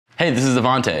Hey, this is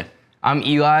Avante, I'm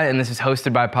Eli, and this is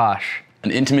hosted by Posh.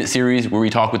 an intimate series where we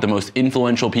talk with the most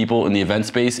influential people in the event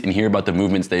space and hear about the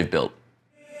movements they've built.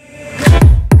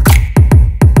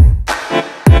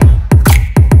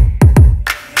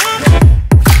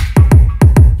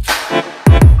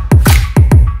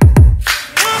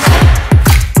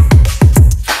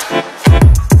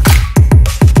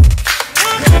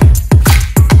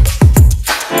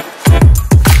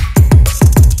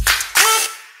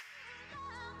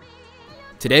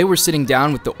 Today we're sitting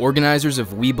down with the organizers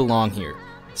of We Belong Here.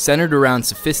 Centered around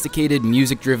sophisticated,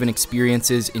 music-driven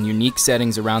experiences in unique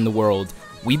settings around the world,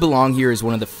 We Belong Here is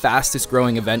one of the fastest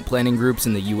growing event planning groups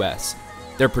in the US.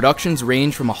 Their productions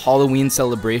range from a Halloween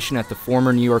celebration at the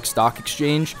former New York Stock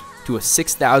Exchange to a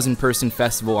 6,000 person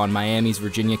festival on Miami's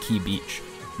Virginia Key Beach.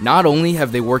 Not only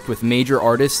have they worked with major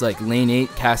artists like Lane 8,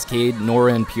 Kaskade,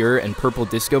 Nora En Pure, and Purple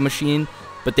Disco Machine,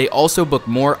 but they also book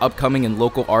more upcoming and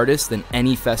local artists than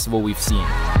any festival we've seen.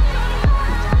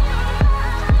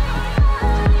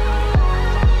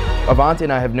 Avante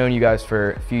and I have known you guys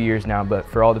for a few years now, but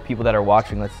for all the people that are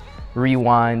watching, let's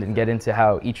rewind and get into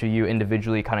how each of you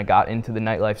individually kind of got into the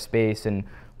nightlife space and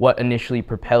what initially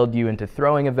propelled you into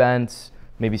throwing events.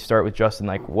 Maybe start with Justin,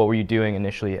 like what were you doing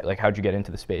initially? Like how'd you get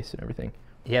into the space and everything?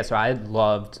 Yeah, so I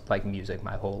loved like music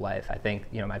my whole life. I think,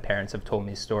 you know, my parents have told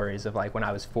me stories of like when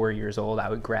I was 4 years old,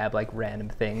 I would grab like random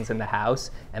things in the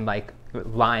house and like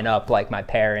line up like my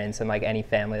parents and like any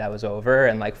family that was over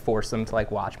and like force them to like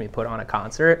watch me put on a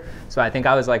concert. So I think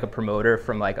I was like a promoter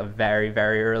from like a very,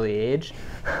 very early age.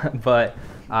 But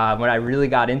when I really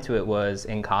got into it was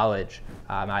in college.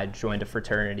 I joined a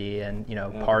fraternity and, you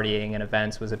know, partying and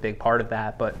events was a big part of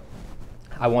that. But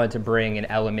I wanted to bring an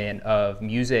element of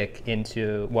music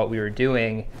into what we were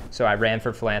doing, so I ran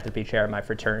for philanthropy chair at my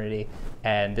fraternity,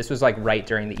 and this was like right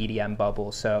during the EDM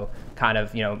bubble. So kind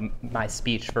of, you know, my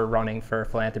speech for running for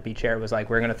philanthropy chair was like,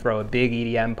 we're going to throw a big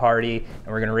EDM party and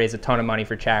we're going to raise a ton of money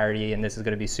for charity, and this is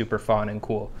going to be super fun and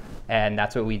cool. And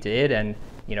that's what we did. And,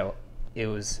 you know, it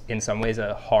was in some ways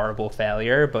a horrible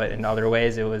failure, but in other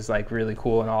ways it was like really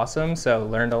cool and awesome. So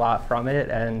learned a lot from it.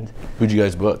 And Who'd you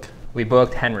guys book? we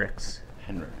booked Henrik's.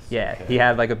 Yeah, okay. He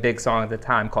had like a big song at the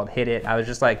time called Hit It. I was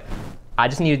just like, I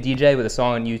just need a DJ with a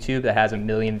song on YouTube that has 1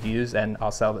 million views and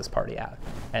I'll sell this party out.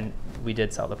 And we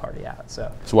did sell the party out.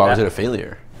 So why was it a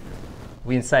failure?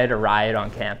 We incited a riot on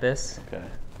campus. Okay.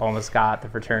 Almost got the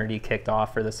fraternity kicked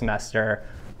off for the semester.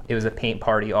 It was a paint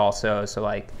party also, so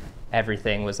like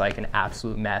everything was like an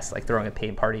absolute mess. Like throwing a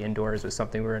paint party indoors was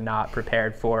something we were not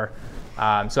prepared for.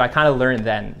 So I kind of learned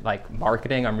then, like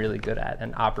marketing I'm really good at,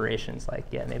 and operations, like,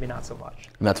 yeah, maybe not so much.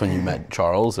 And that's when you met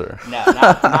Charles, or? No,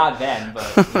 not then,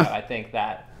 but you know, I think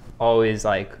that always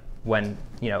like when,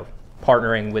 you know,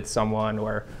 partnering with someone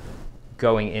or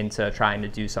going into trying to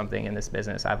do something in this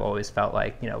business, I've always felt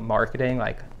like, you know, marketing,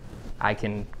 like I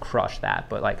can crush that,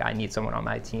 but like I need someone on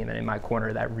my team and in my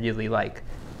corner that really like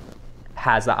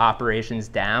has the operations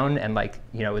down and like,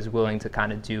 you know, is willing to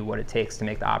kind of do what it takes to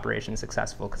make the operation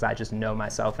successful, because I just know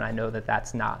myself and I know that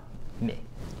that's not me.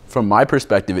 From my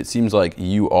perspective, it seems like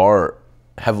you are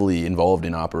heavily involved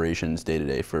in operations day to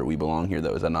day for We Belong Here,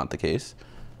 though. Is that not the case?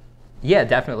 Yeah,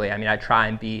 definitely. I mean, I try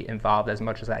and be involved as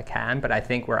much as I can, but I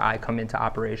think where I come into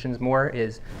operations more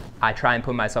is I try and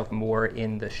put myself more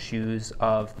in the shoes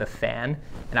of the fan,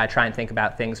 and I try and think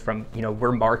about things from, you know,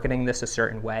 we're marketing this a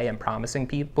certain way and promising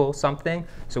people something,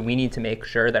 so we need to make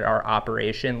sure that our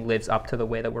operation lives up to the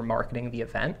way that we're marketing the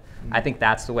event. I think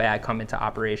that's the way I come into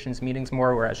operations meetings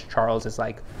more, whereas Charles is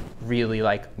like really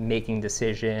like making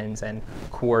decisions and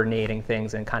coordinating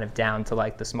things and kind of down to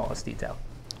like the smallest detail.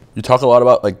 You talk a lot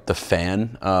about like the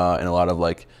fan and a lot of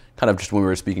like kind of just when we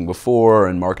were speaking before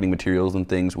and marketing materials and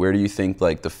things. Where do you think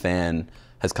like the fan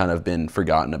has kind of been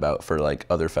forgotten about for like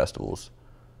other festivals?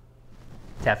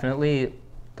 Definitely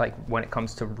like when it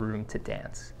comes to room to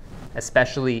dance,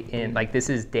 especially in like, this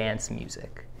is dance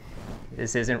music.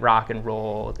 This isn't rock and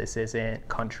roll, this isn't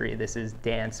country, this is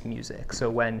dance music. So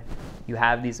when you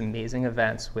have these amazing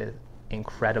events with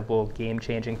incredible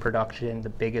game-changing production, the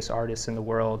biggest artists in the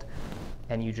world,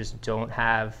 and you just don't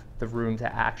have the room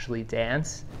to actually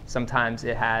dance, sometimes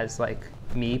it has like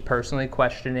me personally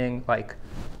questioning like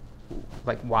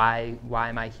why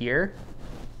am I here,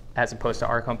 as opposed to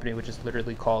our company, which is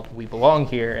literally called We Belong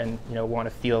Here, and you know, want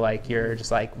to feel like you're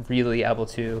just like really able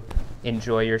to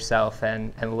enjoy yourself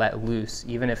and let loose,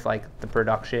 even if like the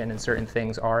production and certain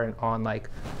things aren't on like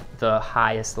the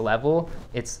highest level.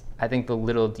 It's, I think, the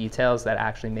little details that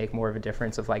actually make more of a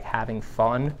difference of like having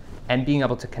fun and being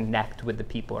able to connect with the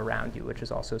people around you, which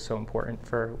is also so important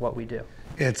for what we do.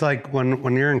 It's like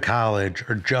when you're in college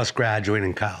or just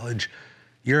graduating college,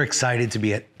 you're excited to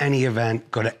be at any event,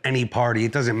 go to any party.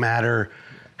 It doesn't matter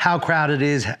how crowded it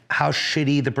is, how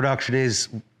shitty the production is.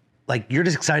 Like, you're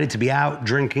just excited to be out,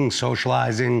 drinking,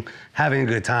 socializing, having a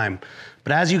good time.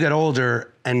 But as you get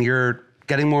older and you're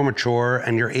getting more mature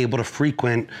and you're able to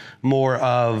frequent more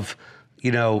of,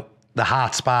 you know, the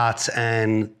hot spots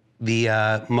and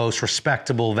the most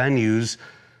respectable venues,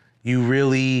 you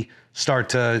really start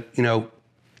to, you know,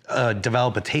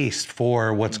 develop a taste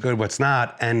for what's good, what's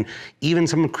not. And even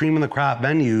some cream of the crop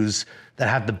venues that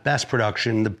have the best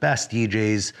production, the best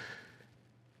DJs,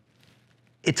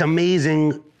 it's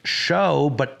amazing show,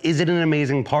 but is it an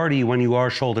amazing party when you are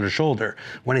shoulder to shoulder?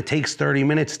 When it takes 30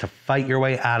 minutes to fight your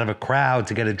way out of a crowd,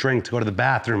 to get a drink, to go to the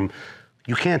bathroom,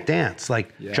 you can't dance.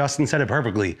 Like, Justin said it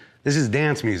perfectly. This is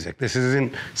dance music. This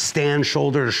isn't stand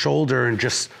shoulder to shoulder and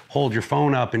just hold your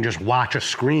phone up and just watch a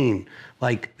screen.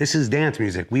 Like, this is dance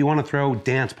music. We want to throw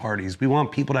dance parties. We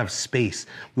want people to have space.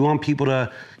 We want people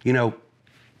to, you know,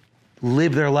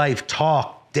 live their life,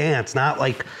 talk, dance, not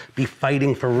like be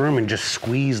fighting for room and just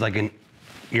squeeze like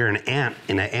you're an ant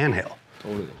in an anthill.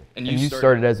 Totally. And you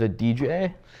started as a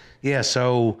DJ? Yeah,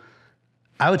 so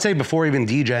I would say before even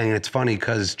DJing, it's funny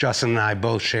because Justin and I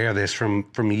both share this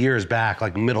from years back,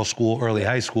 like middle school, early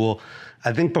high school.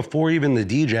 I think before even the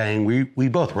DJing, we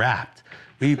both rapped.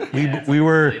 We were. It's a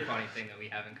really funny thing that we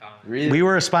have in common. Really? We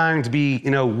were aspiring to be,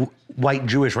 you know, white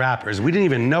Jewish rappers. We didn't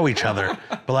even know each other,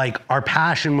 but like our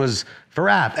passion was for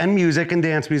rap and music and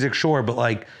dance music, sure. But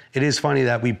like, it is funny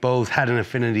that we both had an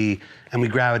affinity and we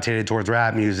gravitated towards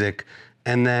rap music.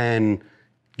 And then,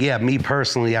 yeah, me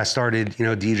personally, I started, you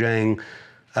know, DJing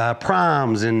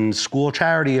proms and school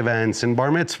charity events and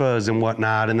bar mitzvahs and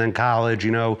whatnot. And then college,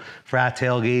 you know, frat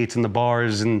tailgates and the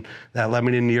bars and that led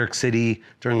me to New York City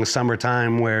during the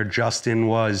summertime, where Justin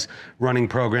was running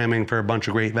programming for a bunch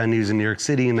of great venues in New York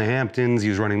City in the Hamptons. He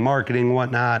was running marketing and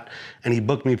whatnot. And he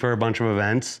booked me for a bunch of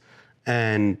events.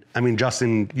 And I mean,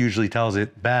 Justin usually tells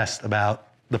it best about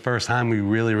the first time we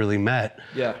really met.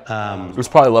 Yeah. It was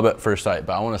probably love at first sight,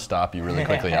 but I want to stop you really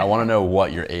quickly. I want to know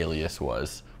what your alias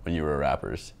was when you were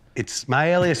rappers. My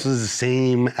alias was the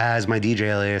same as my DJ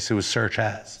alias. It was Sir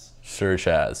Chaz. Sir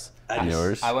Chaz. And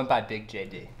yours? I went by Big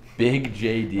JD. Big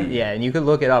JD. Yeah, and you could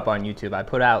look it up on YouTube. I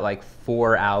put out like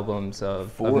 4 albums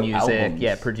of music. Albums?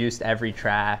 Yeah, produced every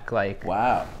track. Like,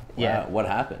 Wow. Yeah. What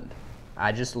happened?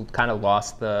 I just kind of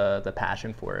lost the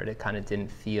passion for it. It kind of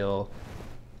didn't feel.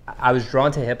 I was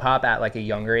drawn to hip hop at like a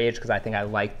younger age because I think I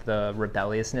liked the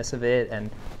rebelliousness of it,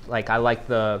 and like I liked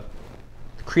the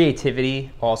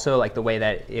creativity also, like the way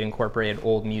that it incorporated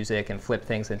old music and flipped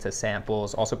things into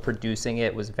samples. Also producing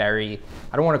it was very,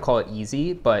 I don't want to call it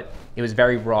easy, but it was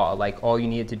very raw. Like all you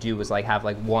needed to do was like have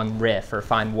like one riff or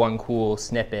find one cool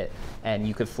snippet and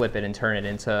you could flip it and turn it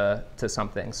into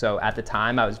something. So at the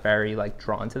time I was very like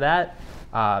drawn to that.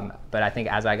 But I think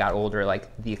as I got older, like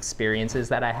the experiences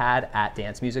that I had at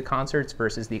dance music concerts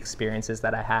versus the experiences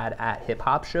that I had at hip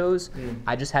hop shows,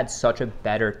 I just had such a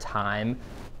better time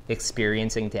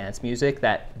experiencing dance music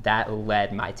that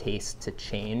led my taste to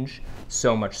change,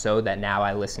 so much so that now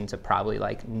I listen to probably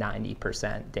like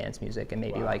 90% dance music and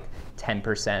maybe like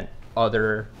 10%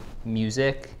 other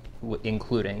music,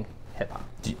 including hip hop.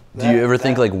 Do you ever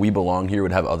think like We Belong Here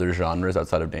would have other genres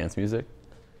outside of dance music?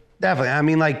 Definitely. I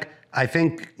mean, like, I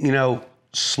think, you know,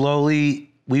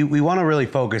 slowly we want to really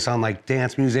focus on like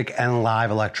dance music and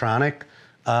live electronic.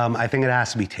 I think it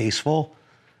has to be tasteful.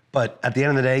 But at the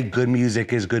end of the day, good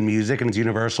music is good music and it's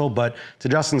universal. But to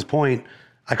Justin's point,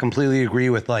 I completely agree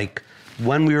with like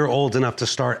when we were old enough to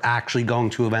start actually going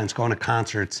to events, going to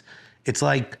concerts, it's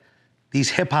like these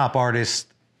hip hop artists,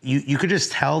 you could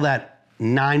just tell that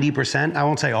 90%, I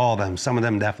won't say all of them, some of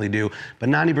them definitely do, but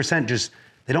 90% just,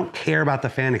 they don't care about the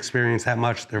fan experience that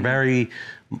much. They're very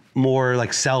more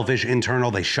like selfish,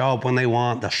 internal. They show up when they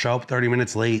want. They'll show up 30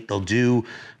 minutes late. They'll do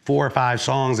 4 or 5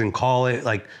 songs and call it.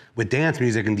 Like with dance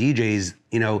music and DJs,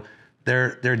 you know,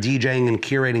 they're DJing and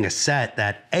curating a set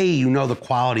that you know the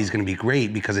quality is going to be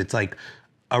great because it's like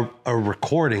a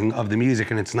recording of the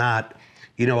music and it's not,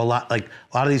 you know, a lot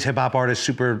of these hip hop artists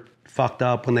super fucked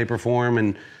up when they perform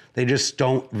and they just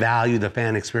don't value the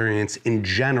fan experience in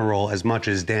general as much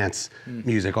as dance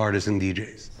music artists and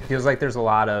DJs. It feels like there's a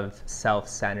lot of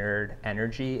self-centered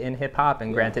energy in hip hop,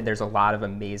 and granted there's a lot of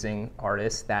amazing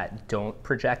artists that don't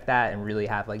project that and really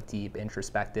have like deep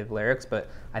introspective lyrics, but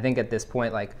I think at this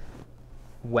point, like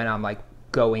when I'm like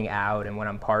going out and when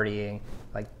I'm partying,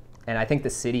 like, and I think the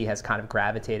city has kind of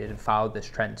gravitated and followed this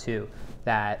trend too,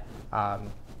 that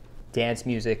dance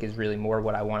music is really more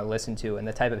what I want to listen to, and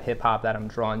the type of hip hop that I'm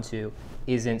drawn to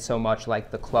isn't so much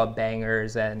like the club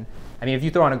bangers. And I mean, if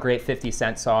you throw on a great 50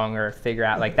 Cent song or figure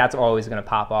out, like, that's always going to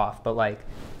pop off, but like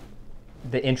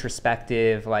the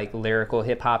introspective, like lyrical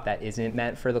hip hop that isn't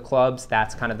meant for the clubs,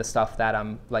 that's kind of the stuff that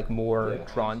I'm like more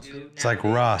drawn to. It's like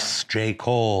Russ, J.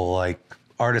 Cole, like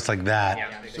artists like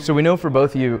that. So we know for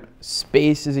both of you,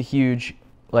 space is a huge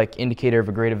like indicator of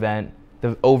a great event.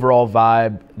 The overall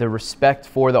vibe, the respect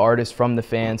for the artist from the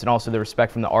fans, and also the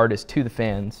respect from the artist to the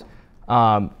fans.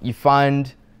 You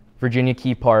find Virginia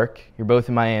Key Park, you're both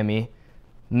in Miami,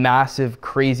 massive,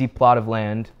 crazy plot of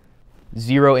land,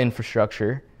 zero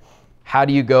infrastructure. How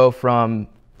do you go from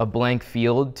a blank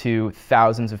field to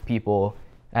thousands of people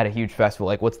at a huge festival?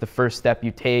 Like, what's the first step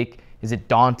you take? Is it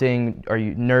daunting? Are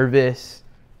you nervous?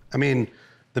 I mean,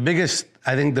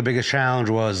 I think the biggest challenge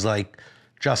was like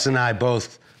Justin and I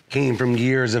both came from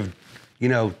years of, you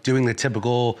know, doing the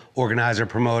typical organizer,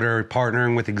 promoter,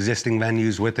 partnering with existing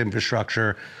venues with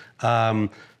infrastructure.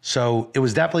 So it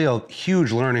was definitely a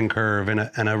huge learning curve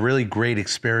and a really great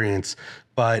experience.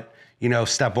 But, you know,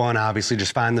 step one, obviously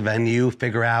just find the venue,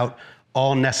 figure out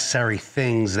all necessary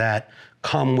things that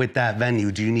come with that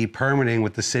venue. Do you need permitting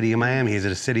with the city of Miami? Is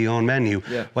it a city-owned venue?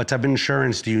 Yeah. What type of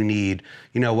insurance do you need?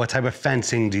 You know, what type of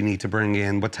fencing do you need to bring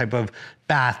in? What type of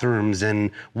bathrooms and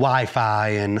Wi-Fi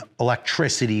and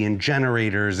electricity and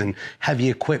generators and heavy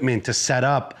equipment to set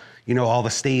up, you know, all the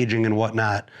staging and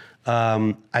whatnot.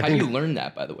 How do you learn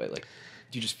that, by the way? Like,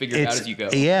 do you just figure it out as you go?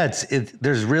 Yeah,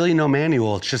 there's really no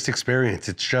manual. It's just experience.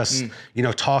 It's just, you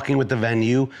know, talking with the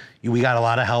venue. We got a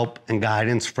lot of help and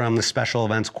guidance from the special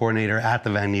events coordinator at the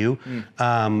venue,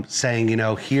 saying, you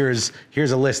know, here's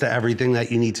a list of everything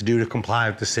that you need to do to comply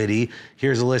with the city.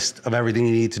 Here's a list of everything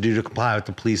you need to do to comply with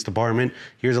the police department.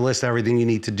 Here's a list of everything you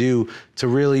need to do to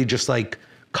really just like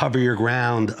cover your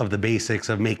ground of the basics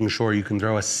of making sure you can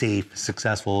throw a safe,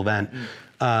 successful event.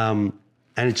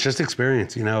 And it's just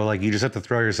experience, you know, like you just have to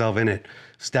throw yourself in it.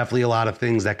 It's definitely a lot of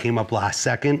things that came up last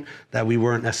second that we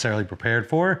weren't necessarily prepared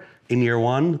for in year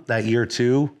one, that year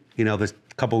two, you know, this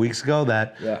couple weeks ago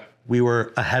that we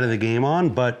were ahead of the game on.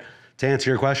 But to answer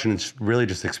your question, it's really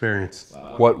just experience.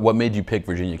 Wow. What made you pick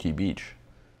Virginia Key Beach?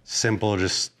 Simple,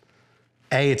 just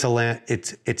it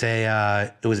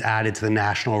was added to the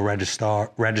National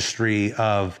Registry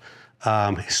of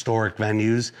historic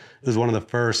venues. It was one of the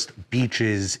first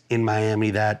beaches in Miami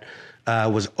that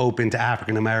was open to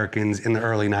African Americans in the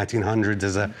early 1900s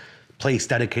as a place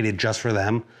dedicated just for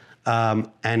them.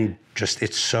 And just,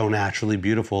 it's so naturally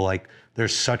beautiful. Like,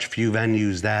 there's such few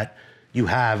venues that you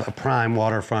have a prime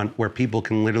waterfront where people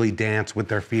can literally dance with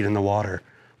their feet in the water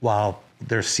while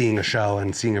they're seeing a show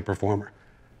and seeing a performer.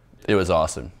 It was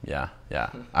awesome. Yeah.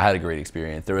 I had a great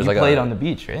experience. There was you played on the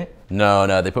beach, right?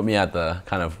 No, they put me at the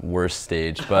kind of worst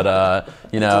stage, but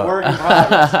you know. It's a work in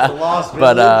progress. It's a lost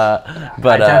but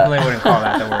I definitely wouldn't call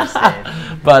that the worst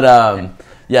stage. But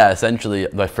yeah, essentially,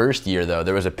 my first year though,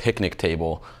 there was a picnic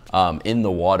table in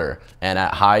the water, and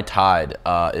at high tide,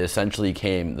 it essentially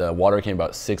the water came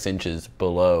about 6 inches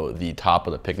below the top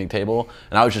of the picnic table,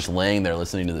 and I was just laying there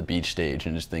listening to the beach stage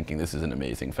and just thinking, this is an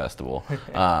amazing festival.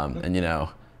 And you know,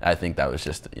 I think that was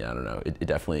just, I don't know, it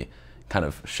definitely kind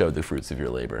of showed the fruits of your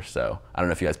labor. So I don't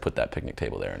know if you guys put that picnic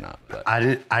table there or not. But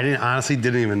I honestly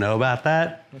didn't even know about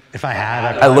that. If I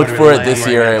had, I looked for it this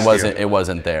year. It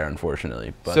wasn't there,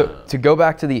 unfortunately. But, so to go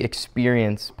back to the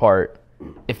experience part,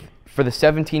 if for the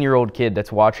 17-year-old kid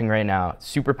that's watching right now,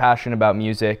 super passionate about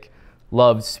music,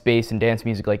 loves space and dance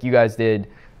music like you guys did,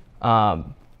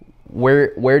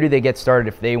 where do they get started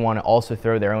if they want to also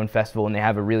throw their own festival and they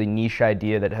have a really niche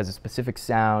idea that has a specific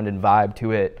sound and vibe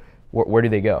to it? Where do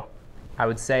they go? I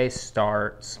would say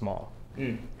start small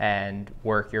and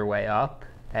work your way up.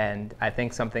 And I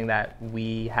think something that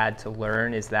we had to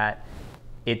learn is that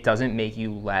it doesn't make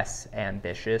you less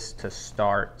ambitious to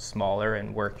start smaller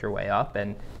and work your way up.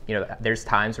 And you know, there's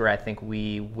times where I think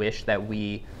we wish that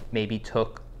we maybe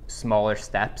took smaller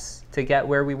steps to get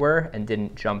where we were and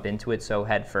didn't jump into it so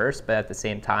head first. But at the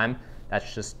same time,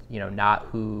 that's just, you know,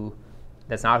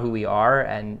 that's not who we are,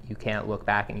 and you can't look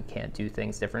back and you can't do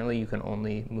things differently. You can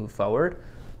only move forward.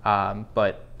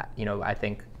 But you know, I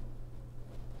think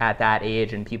at that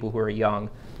age and people who are young,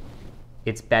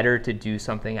 it's better to do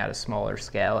something at a smaller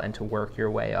scale and to work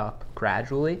your way up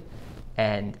gradually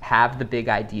and have the big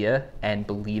idea and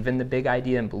believe in the big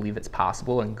idea and believe it's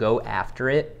possible and go after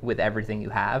it with everything you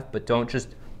have, but don't just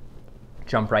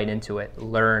jump right into it.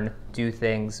 Learn, do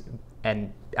things,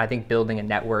 and I think building a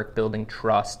network, building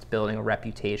trust, building a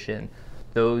reputation,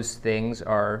 those things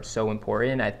are so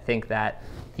important. I think that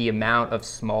the amount of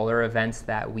smaller events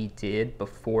that we did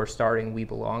before starting We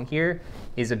Belong Here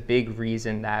is a big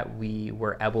reason that we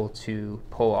were able to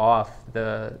pull off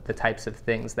the types of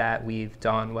things that we've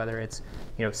done, whether it's,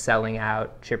 you know, selling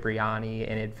out Cipriani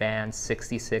in advance,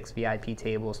 66 VIP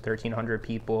tables, 1,300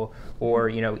 people, or,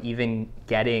 you know, even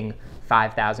getting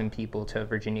 5,000 people to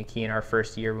Virginia Key in our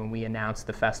first year when we announced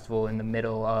the festival in the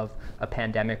middle of a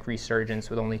pandemic resurgence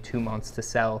with only 2 months to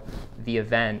sell the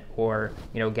event, or,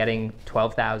 you know, getting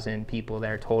 12,000 people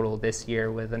there total this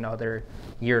year with another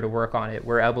year to work on it.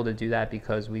 We're able to do that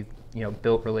because we've, you know,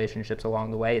 built relationships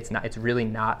along the way. It's really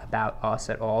not about us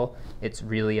at all. It's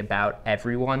really about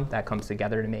everyone that comes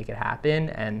together to make it happen.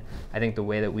 And I think the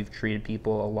way that we've treated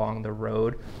people along the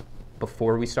road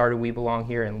before we started We Belong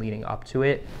Here and leading up to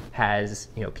it has,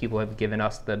 you know, people have given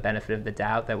us the benefit of the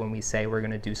doubt that when we say we're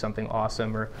going to do something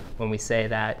awesome, or when we say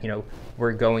that, you know,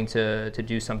 we're going to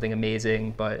do something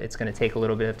amazing, but it's going to take a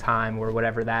little bit of time or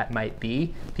whatever that might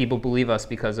be, people believe us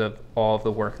because of all of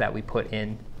the work that we put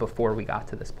in before we got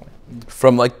to this point.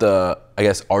 From like the, I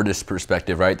guess, artist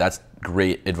perspective, right? That's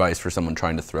great advice for someone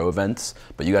trying to throw events,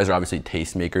 but you guys are obviously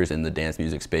tastemakers in the dance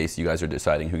music space. You guys are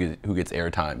deciding who gets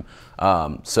airtime.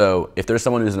 So if there's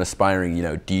someone who's an aspiring, you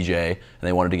know, DJ and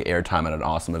they wanted to get airtime at an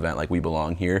awesome event like We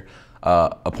Belong Here,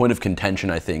 a point of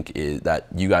contention I think is that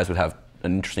you guys would have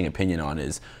an interesting opinion on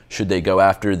is, should they go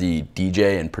after the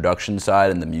DJ and production side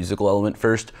and the musical element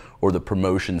first, or the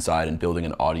promotion side and building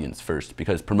an audience first?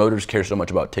 Because promoters care so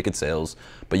much about ticket sales,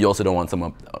 but you also don't want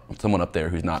someone up there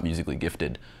who's not musically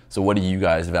gifted. So what do you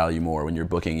guys value more when you're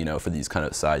booking, you know, for these kind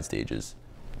of side stages?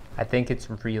 I think it's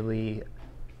really,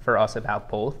 for us, about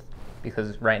both,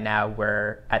 because right now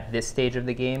we're at this stage of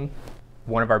the game,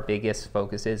 one of our biggest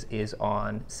focuses is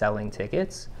on selling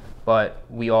tickets. But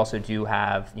we also do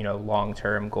have, you know,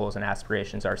 long-term goals and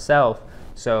aspirations ourselves.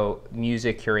 So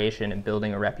music curation and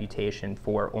building a reputation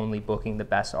for only booking the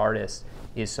best artists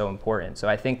is so important. So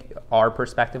I think our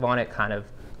perspective on it kind of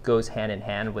goes hand in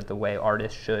hand with the way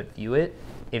artists should view it.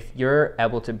 If you're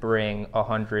able to bring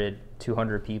 100,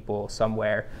 200 people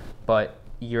somewhere, but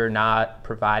you're not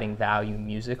providing value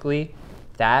musically,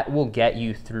 that will get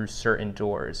you through certain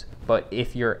doors. But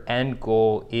if your end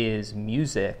goal is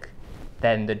music,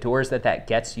 then the doors that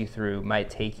gets you through might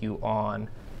take you on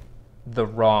the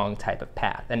wrong type of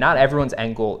path. And not everyone's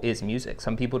end goal is music.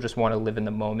 Some people just want to live in the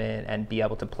moment and be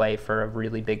able to play for a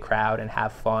really big crowd and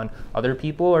have fun. Other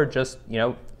people are just, you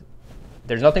know,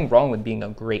 there's nothing wrong with being a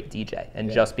great DJ and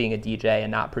just being a DJ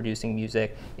and not producing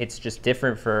music. It's just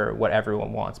different for what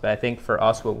everyone wants. But I think for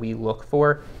us, what we look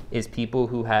for is people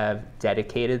who have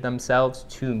dedicated themselves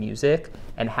to music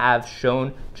and have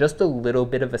shown just a little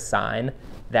bit of a sign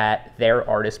that their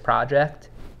artist project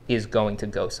is going to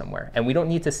go somewhere. And we don't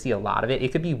need to see a lot of it.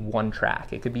 It could be one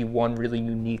track. It could be one really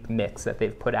unique mix that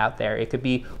they've put out there. It could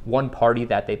be one party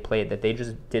that they played that they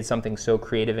just did something so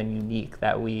creative and unique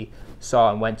that we saw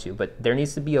and went to. But there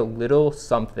needs to be a little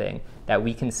something that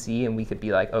we can see and we could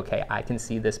be like, okay, I can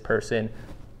see this person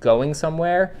going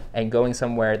somewhere and going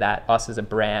somewhere that us as a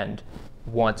brand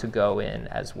want to go in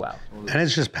as well. And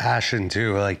it's just passion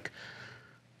too. Like,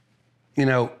 you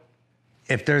know,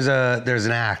 if there's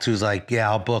an act who's like, yeah,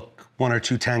 I'll book 1 or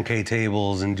 2 10K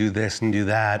tables and do this and do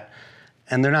that,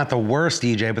 and they're not the worst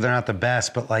DJ, but they're not the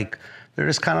best, but like they're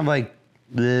just kind of like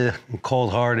bleh,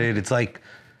 cold-hearted. It's like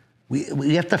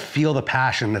we have to feel the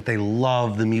passion that they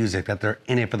love the music, that they're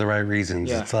in it for the right reasons.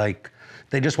 Yeah. It's like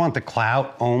they just want the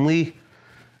clout only,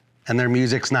 and their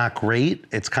music's not great.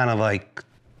 It's kind of like,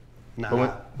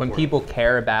 nah. When people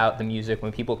care about the music,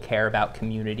 when people care about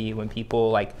community, when people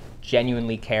like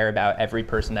genuinely care about every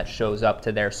person that shows up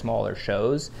to their smaller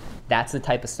shows, that's the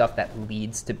type of stuff that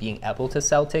leads to being able to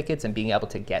sell tickets and being able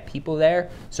to get people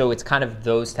there. So it's kind of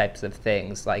those types of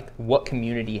things, like what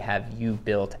community have you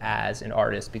built as an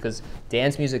artist? Because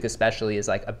dance music especially is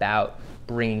like about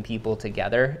bringing people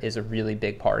together, is a really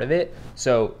big part of it.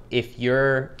 So if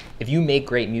you make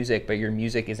great music, but your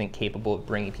music isn't capable of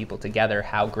bringing people together,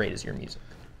 how great is your music?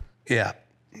 Yeah,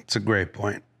 it's a great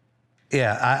point.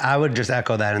 Yeah, I would just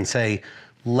echo that and say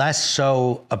less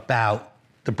so about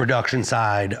the production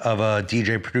side of a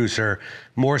DJ producer,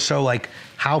 more so like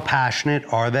how passionate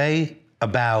are they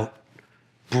about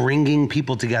bringing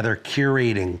people together,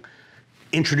 curating,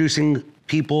 introducing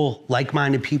people,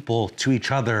 like-minded people to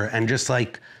each other, and just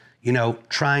like, you know,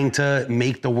 trying to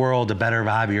make the world a better,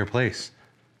 vibier place.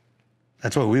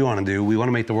 That's what we want to do. We want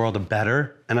to make the world a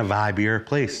better and a vibier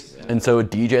place. And so a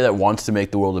DJ that wants to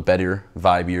make the world a better,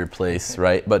 vibier place,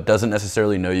 right, but doesn't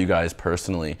necessarily know you guys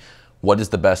personally, what is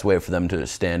the best way for them to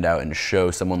stand out and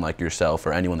show someone like yourself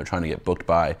or anyone they're trying to get booked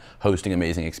by, hosting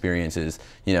amazing experiences,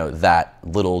 you know, that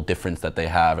little difference that they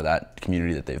have or that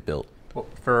community that they've built? Well,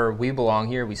 for We Belong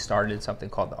Here, we started something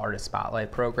called the Artist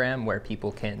Spotlight program, where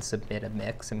people can submit a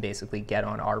mix and basically get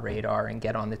on our radar and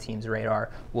get on the team's radar.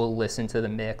 We'll listen to the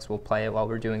mix, we'll play it while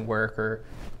we're doing work or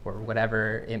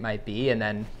whatever it might be, and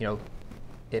then, you know,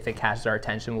 if it catches our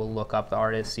attention, we'll look up the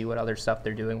artist, see what other stuff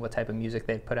they're doing, what type of music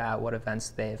they've put out, what events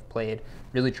they've played.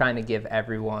 Really trying to give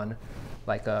everyone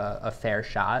like a fair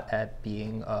shot at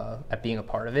being a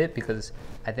part of it, because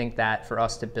I think that for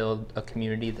us to build a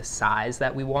community the size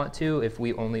that we want to, if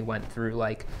we only went through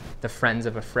like the friends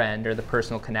of a friend or the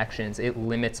personal connections, it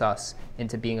limits us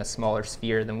into being a smaller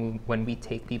sphere than when we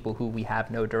take people who we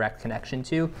have no direct connection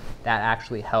to. That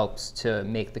actually helps to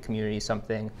make the community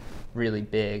something really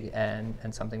big and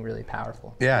something really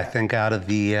powerful. Yeah, I think out of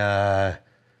the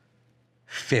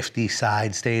 50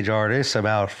 side stage artists,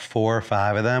 about 4 or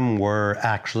 5 of them were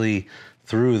actually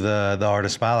through the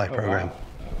Artist Spotlight program. Wow.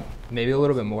 Maybe a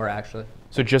little bit more, actually.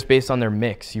 So just based on their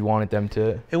mix, you wanted them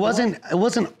to... It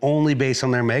wasn't only based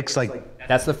on their mix. Like,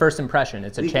 that's the first impression.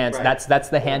 It's a chance. That's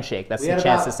the handshake. That's the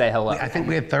chance to say hello. I think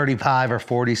we had 35 or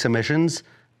 40 submissions,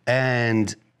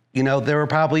 and you know, there were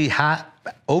probably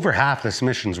over half the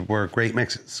submissions were great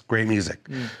mixes, great music.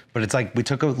 But it's like we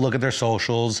took a look at their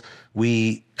socials,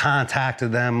 we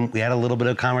contacted them, we had a little bit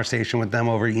of conversation with them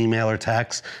over email or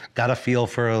text, got a feel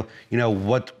for, you know,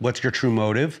 what's your true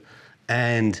motive,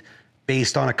 and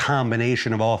based on a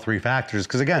combination of all 3 factors,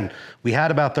 because again, we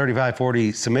had about 35,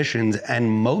 40 submissions, and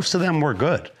most of them were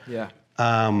good. Yeah.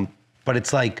 But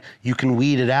it's like you can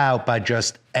weed it out by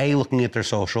just looking at their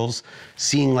socials,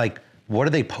 seeing like, what are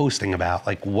they posting about?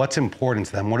 Like, what's important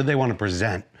to them? What do they want to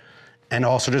present? And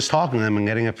also just talking to them and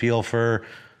getting a feel for,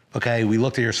 okay, we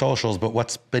looked at your socials, but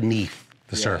what's beneath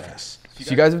the surface?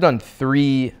 So you guys have done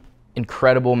 3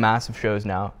 incredible, massive shows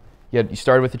now. You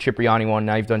started with the Cipriani one,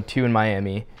 now you've done 2 in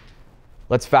Miami.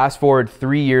 Let's fast forward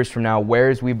 3 years from now.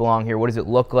 Where's We Belong Here? What does it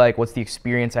look like? What's the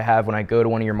experience I have when I go to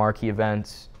one of your marquee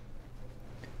events?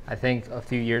 I think a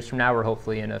few years from now, we're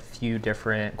hopefully in a few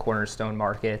different cornerstone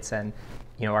markets, and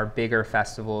you know, our bigger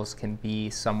festivals can be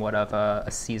somewhat of a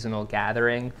seasonal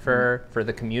gathering for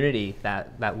the community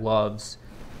that loves,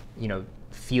 you know,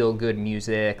 feel good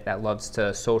music, that loves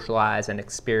to socialize and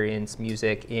experience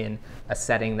music in a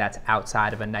setting that's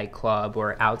outside of a nightclub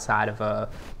or outside of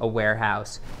a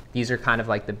warehouse. These are kind of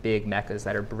like the big meccas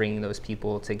that are bringing those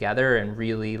people together and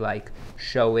really like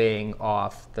showing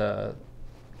off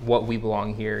what We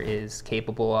Belong Here is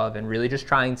capable of, and really just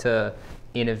trying to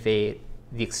innovate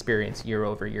the experience year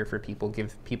over year for people,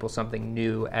 give people something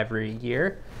new every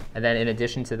year. And then in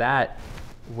addition to that,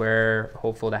 we're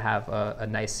hopeful to have a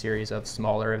nice series of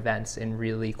smaller events in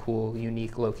really cool,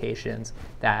 unique locations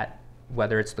that,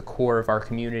 whether it's the core of our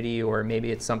community or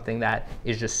maybe it's something that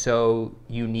is just so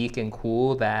unique and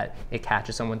cool that it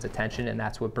catches someone's attention and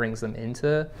that's what brings them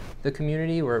into the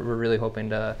community, we're really hoping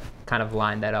to kind of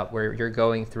line that up where you're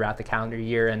going throughout the calendar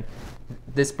year. And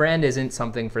this brand isn't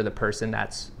something for the person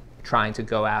that's trying to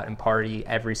go out and party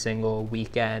every single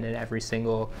weekend and every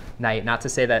single night. Not to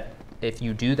say that if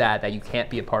you do that you can't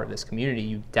be a part of this community.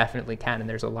 You definitely can, and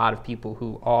there's a lot of people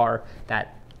who are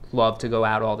that love to go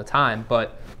out all the time,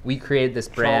 but we created this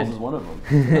brand. Charles is one of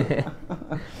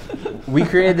them. We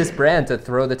created this brand to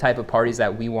throw the type of parties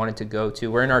that we wanted to go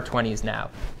to. We're in our 20s now,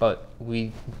 but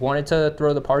we wanted to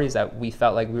throw the parties that we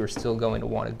felt like we were still going to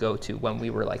want to go to when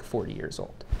we were like 40 years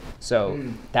old. So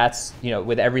that's, you know,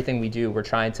 with everything we do, we're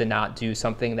trying to not do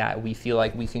something that we feel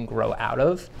like we can grow out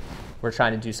of. We're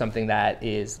trying to do something that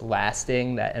is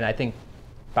lasting, and I think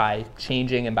by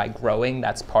changing and by growing,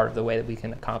 that's part of the way that we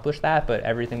can accomplish that. But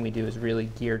everything we do is really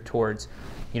geared towards,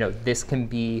 you know, this can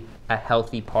be a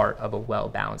healthy part of a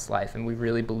well-balanced life. And we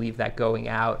really believe that going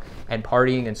out and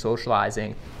partying and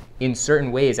socializing in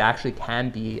certain ways actually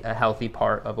can be a healthy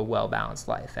part of a well-balanced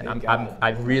life. And I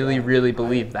really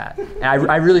believe that. And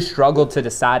I really struggled to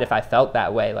decide if I felt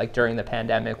that way, like during the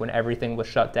pandemic when everything was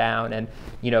shut down and,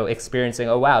 you know, experiencing,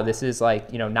 oh wow, this is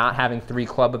like, you know, not having 3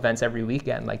 club events every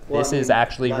weekend. Like this is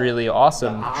actually really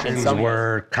awesome. In some ways.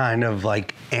 Were kind of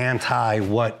like anti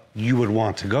what you would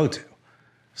want to go to.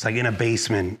 It's like in a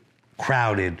basement,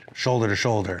 crowded, shoulder to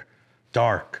shoulder,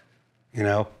 dark, you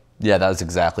know? Yeah, that was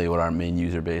exactly what our main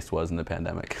user base was in the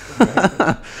pandemic.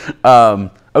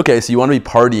 Okay, so you want to be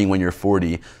partying when you're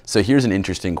 40. So here's an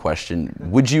interesting question.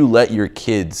 Would you let your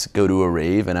kids go to a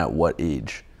rave, and at what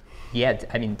age? Yeah,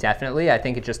 I mean, definitely. I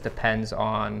think it just depends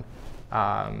on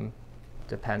the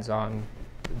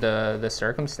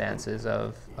circumstances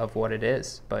of what it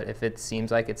is. But if it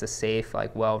seems like it's a safe,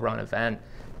 like well-run event,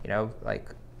 you know, like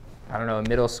I don't know, a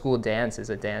middle school dance is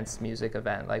a dance music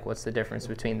event. Like, what's the difference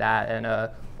between that and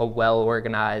a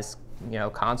well-organized, you know,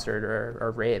 concert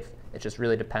or rave? It just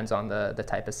really depends on the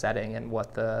type of setting and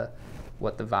what the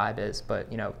vibe is.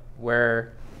 But, you know,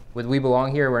 with We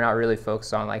Belong Here, we're not really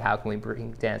focused on like how can we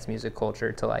bring dance music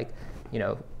culture to like, you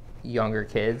know, younger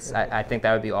kids. I think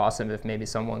that would be awesome if maybe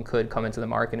someone could come into the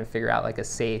market and figure out like a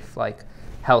safe, like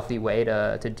healthy way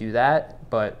to do that.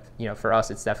 But, you know, for us,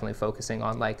 it's definitely focusing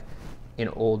on like an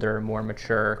older, more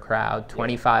mature crowd.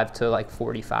 25 to like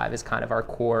 45 is kind of our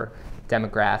core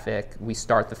demographic. We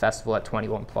start the festival at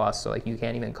 21 plus, so like you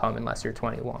can't even come unless you're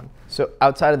 21. So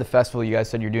outside of the festival, you guys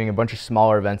said you're doing a bunch of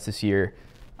smaller events this year.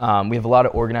 We have a lot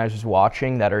of organizers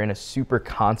watching that are in a super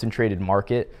concentrated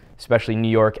market, especially New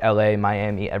York, LA,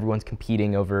 Miami. Everyone's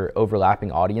competing over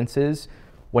overlapping audiences.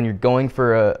 When you're going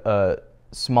for a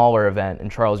smaller event,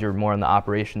 and Charles, you're more on the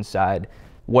operations side,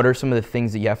 what are some of the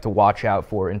things that you have to watch out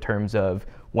for in terms of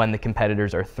when the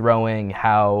competitors are throwing,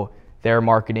 how their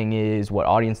marketing is, what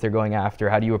audience they're going after?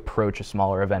 How do you approach a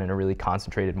smaller event in a really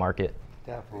concentrated market?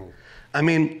 Definitely. I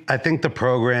mean, I think the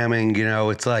programming, you know,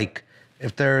 it's like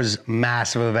if there's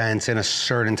massive events in a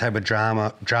certain type of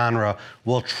genre,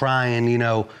 we'll try and, you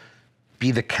know,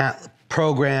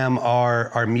 program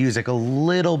our music a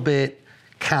little bit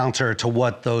counter to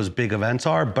what those big events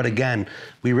are. But again,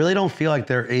 we really don't feel like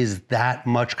there is that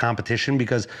much competition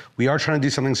because we are trying to do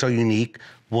something so unique.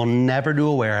 We'll never do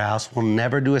a warehouse. We'll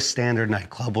never do a standard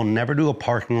nightclub. We'll never do a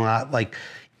parking lot. Like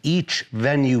each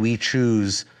venue we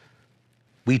choose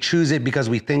it because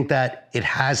we think that it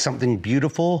has something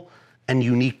beautiful and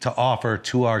unique to offer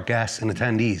to our guests and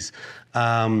attendees.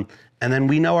 And then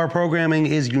we know our programming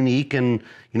is unique, and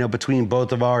you know, between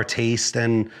both of our taste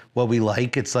and what we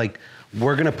like, it's like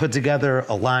we're gonna put together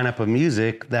a lineup of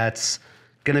music that's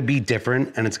gonna be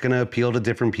different and it's gonna appeal to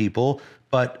different people.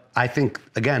 But I think,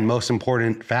 again, most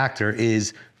important factor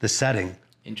is the setting.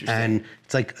 Interesting. And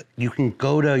it's like you can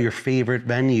go to your favorite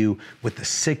venue with the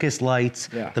sickest lights,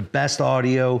 the best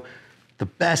audio, the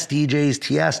best DJs,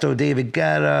 Tiesto, David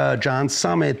Guetta, John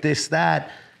Summit, this,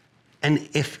 that. And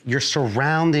if your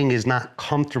surrounding is not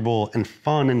comfortable and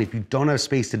fun, and if you don't have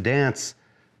space to dance,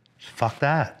 fuck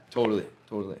that. Totally.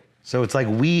 So it's like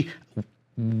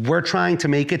we're trying to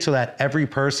make it so that every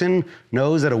person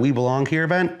knows that a We Belong Here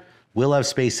event will have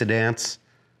space to dance,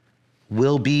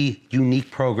 will be unique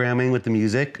programming with the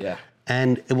music,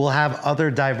 and it will have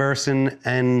other diverse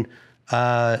and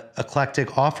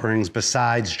eclectic offerings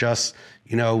besides just,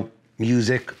 you know,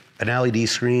 music, an LED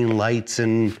screen, lights,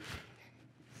 and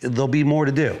there'll be more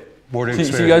to do, more to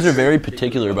experience. So you guys are very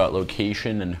particular about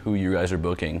location and who you guys are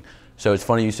booking. So it's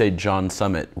funny you say John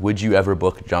Summit. Would you ever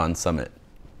book John Summit?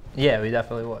 Yeah, we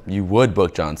definitely would. You would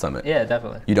book John Summit? Yeah,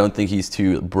 definitely. You don't think he's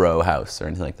too bro house or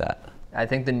anything like that? I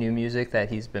think the new music that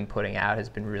he's been putting out has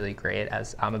been really great,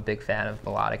 as I'm a big fan of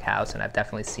melodic house, and I've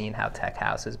definitely seen how tech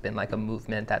house has been like a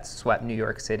movement that's swept New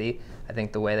York City. I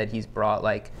think the way that he's brought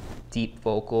like deep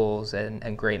vocals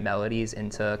and great melodies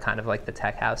into kind of like the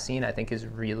tech house scene, I think is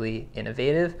really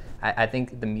innovative. I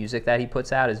think the music that he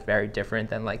puts out is very different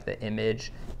than like the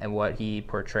image and what he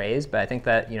portrays. But I think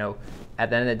that, you know, at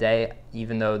the end of the day,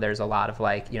 even though there's a lot of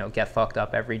like, you know, get fucked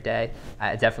up every day,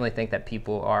 I definitely think that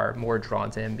people are more drawn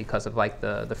to him because of like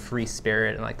the free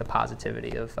spirit and like the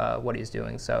positivity of what he's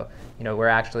doing. So, you know, we're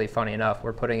actually, funny enough,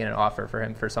 we're putting in an offer for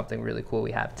him for something really cool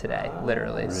we have today,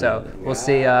 literally. So we'll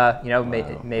see, you know,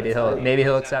 maybe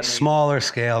he'll accept me. Smaller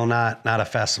scale, not a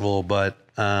festival, but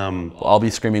I'll be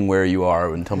screaming where you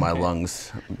are until my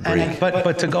lungs break.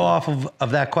 But to go off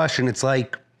of that question, it's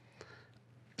like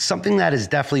something that has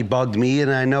definitely bugged me, and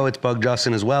I know it's bugged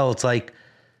Justin as well. It's like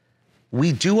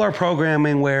we do our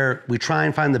programming where we try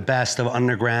and find the best of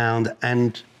underground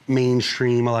and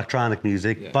mainstream electronic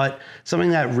music, but something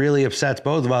that really upsets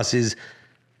both of us is,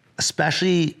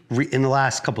 especially in the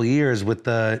last couple of years with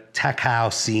the tech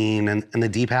house scene and the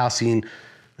deep house scene,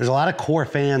 there's a lot of core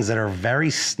fans that are very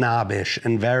snobbish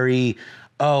and very,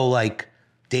 like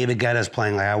David Guetta's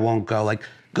playing, like I won't go. Like,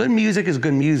 good music is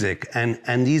good music,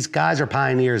 and these guys are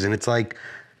pioneers, and it's like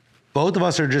both of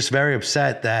us are just very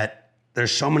upset that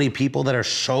there's so many people that are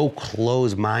so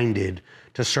close-minded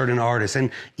to certain artists,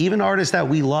 and even artists that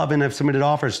we love and have submitted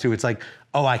offers to. It's like,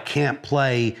 oh, I can't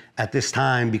play at this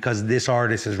time because this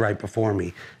artist is right before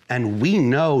me. And we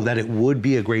know that it would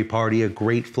be a great party, a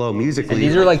great flow musically. And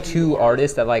these are like two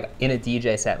artists that like in a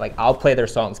DJ set, like I'll play their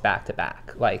songs back to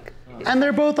back. Like, and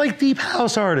they're both like deep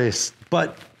house artists,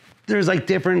 but there's like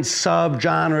different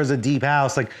sub-genres of deep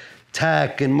house. Like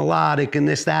tech and melodic and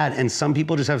this, that. And some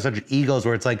people just have such egos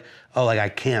where it's like, oh, like I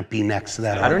can't be next to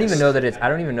that artist. I don't even know that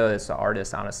it's the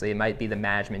artist, honestly. It might be the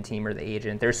management team or the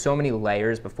agent. There's so many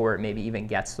layers before it maybe even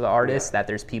gets to the artist that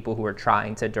there's people who are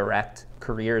trying to direct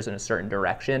careers in a certain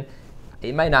direction.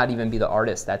 It might not even be the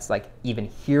artist that's like even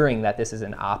hearing that this is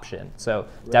an option. So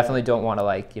definitely don't want to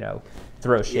like,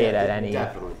 throw shade at any.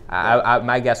 Definitely.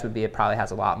 My guess would be it probably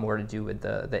has a lot more to do with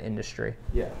the industry.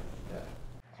 Yeah.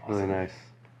 Really nice.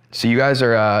 So you guys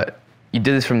are, you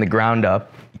did this from the ground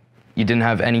up. You didn't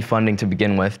have any funding to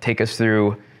begin with. Take us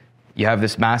through, you have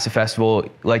this massive festival.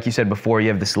 Like you said before, you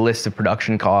have this list of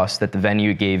production costs that the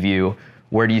venue gave you.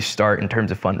 Where do you start in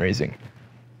terms of fundraising?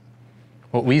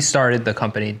 Well, we started the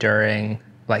company during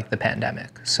like the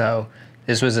pandemic. So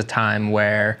this was a time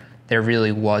where there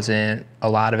really wasn't a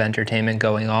lot of entertainment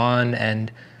going on,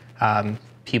 and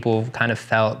people kind of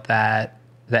felt that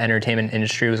the entertainment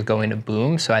industry was going to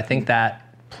boom. So I think that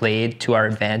played to our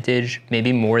advantage,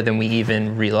 maybe more than we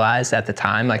even realized at the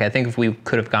time. Like I think if we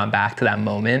could have gone back to that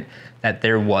moment, that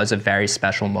there was a very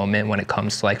special moment when it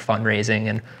comes to like fundraising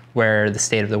and where the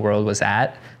state of the world was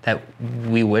at, that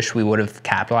we wish we would have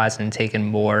capitalized and taken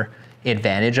more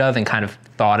advantage of and kind of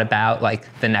thought about like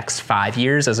the next 5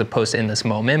 years as opposed to in this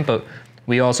moment. But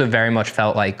we also very much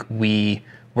felt like we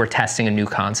were testing a new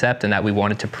concept and that we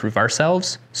wanted to prove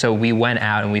ourselves. So we went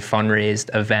out and we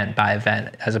fundraised event by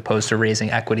event as opposed to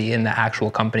raising equity in the actual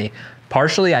company.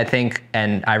 Partially, I think,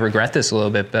 and I regret this a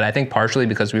little bit, but I think partially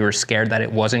because we were scared that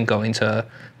it wasn't going to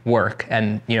work.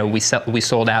 And we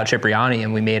sold out Cipriani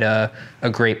and we made a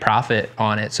great profit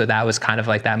on it. So that was kind of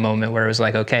like that moment where it was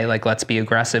like, okay, like let's be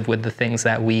aggressive with the things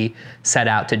that we set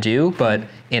out to do. But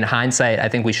in hindsight, I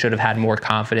think we should have had more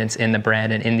confidence in the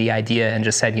brand and in the idea and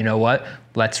just said, you know what,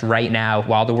 let's right now,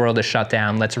 while the world is shut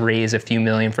down, let's raise a few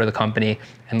million for the company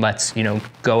and let's,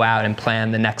 go out and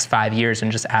plan the next 5 years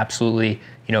and just absolutely,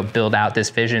 build out this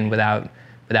vision without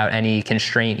any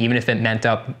constraint, even if it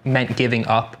meant giving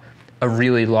up a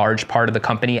really large part of the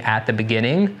company at the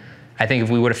beginning. I think if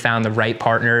we would have found the right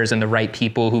partners and the right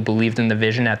people who believed in the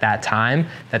vision at that time,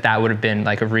 that would have been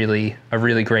like a really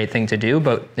great thing to do.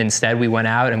 But instead we went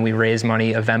out and we raised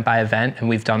money event by event, and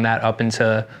we've done that up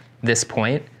until this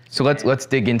point. So let's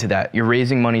dig into that. You're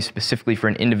raising money specifically for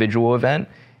an individual event.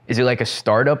 Is it like a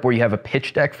startup where you have a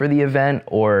pitch deck for the event,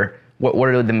 or what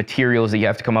are the materials that you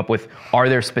have to come up with? Are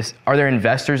there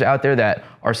investors out there that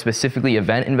are specifically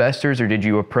event investors, or did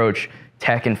you approach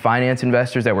tech and finance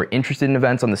investors that were interested in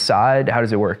events on the side? How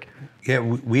does it work? Yeah,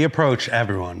 we approach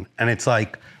everyone, and it's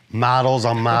like models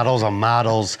on models on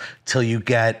models till you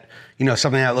get,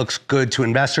 something that looks good to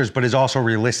investors, but is also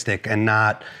realistic and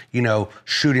not,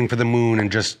 shooting for the moon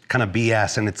and just kind of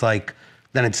BS. And it's like,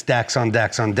 then it's decks on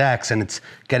decks on decks, and it's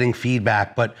getting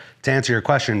feedback. But to answer your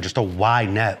question, just a wide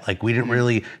net. Like we didn't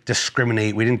really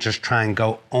discriminate. We didn't just try and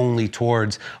go only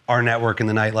towards our network in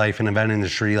the nightlife and event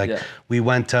industry. Like we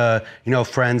went to,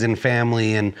 friends and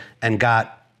family and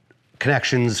got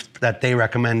connections that they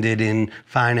recommended in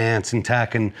finance and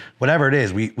tech and whatever it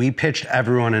is. We pitched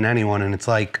everyone and anyone, and it's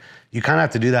like, you kind of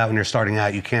have to do that when you're starting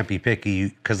out. You can't be picky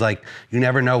because you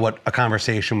never know what a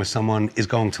conversation with someone is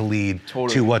going to lead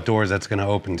to, what doors that's going to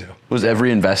open to. Was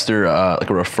every investor like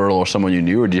a referral or someone you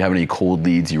knew, or did you have any cold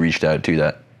leads you reached out to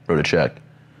that wrote a check?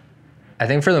 I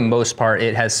think for the most part,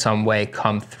 it has some way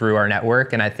come through our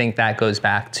network. And I think that goes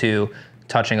back to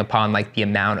touching upon like the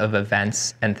amount of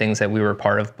events and things that we were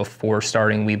part of before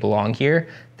starting We Belong Here,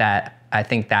 that I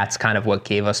think that's kind of what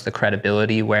gave us the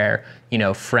credibility where,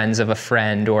 friends of a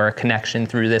friend or a connection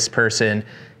through this person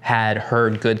had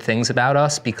heard good things about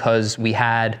us because we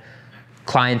had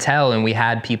clientele and we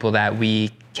had people that we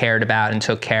cared about and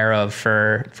took care of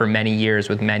for many years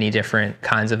with many different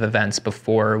kinds of events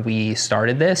before we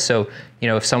started this. So,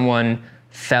 if someone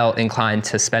felt inclined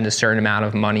to spend a certain amount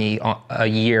of money a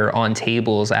year on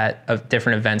tables at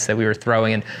different events that we were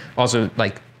throwing, and also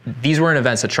like, these weren't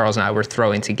events that Charles and I were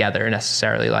throwing together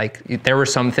necessarily. Like there were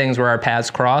some things where our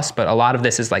paths crossed, but a lot of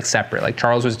this is like separate. Like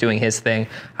Charles was doing his thing.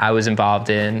 I was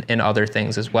involved in other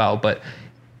things as well. But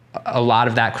a lot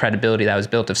of that credibility that was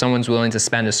built, if someone's willing to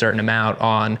spend a certain amount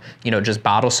on, just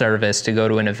bottle service to go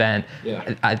to an event,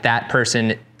 that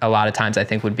person a lot of times I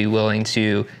think would be willing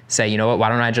to say, you know what, why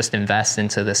don't I just invest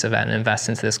into this event and invest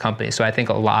into this company? So I think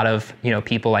a lot of,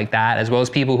 people like that, as well as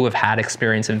people who have had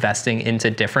experience investing into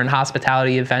different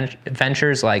hospitality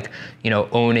ventures, like,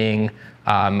 owning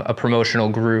a promotional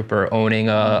group or owning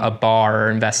a bar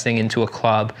or investing into a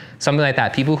club, something like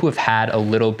that. People who have had a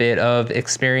little bit of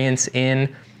experience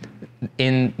in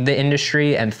the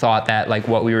industry and thought that like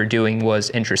what we were doing was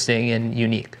interesting and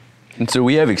unique. And so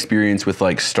we have experience with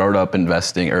like startup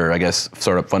investing, or I guess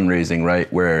startup fundraising,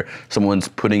 right? Where someone's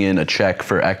putting in a check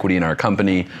for equity in our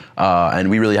company, and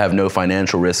we really have no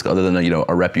financial risk other than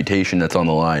a reputation that's on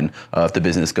the line if the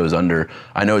business goes under.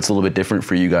 I know it's a little bit different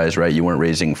for you guys, right? You weren't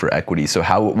raising for equity. So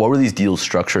what were these deals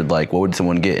structured like? What would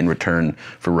someone get in return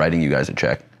for writing you guys a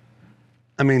check?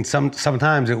 I mean,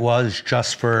 sometimes it was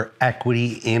just for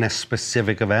equity in a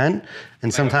specific event,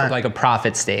 and sometimes like a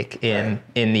profit stake in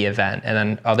the event, and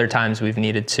then other times we've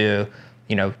needed to,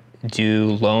 do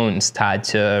loans tied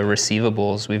to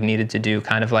receivables. We've needed to do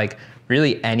kind of like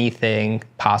really anything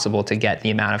possible to get the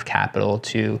amount of capital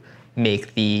to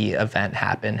make the event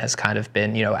happen. Has kind of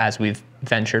been, as we've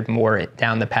ventured more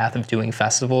down the path of doing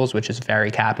festivals, which is very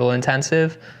capital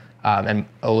intensive. And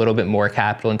a little bit more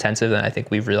capital intensive than I think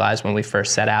we've realized when we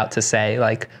first set out to say,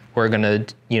 like, we're gonna,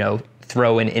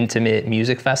 throw an intimate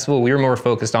music festival. We were more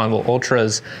focused on, well,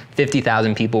 Ultra's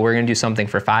 50,000 people. We're gonna do something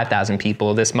for 5,000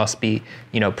 people. This must be,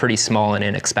 pretty small and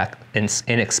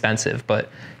inexpensive. But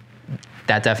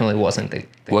that definitely wasn't the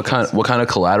What kind of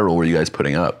collateral were you guys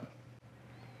putting up?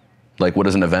 Like, what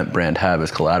does an event brand have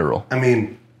as collateral? I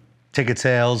mean, ticket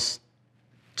sales.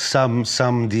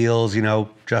 Some deals,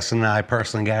 Justin and I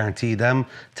personally guaranteed them.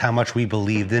 It's how much we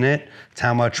believed in it. It's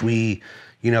how much we,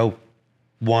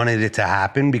 wanted it to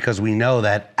happen, because we know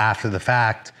that after the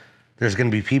fact, there's going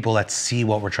to be people that see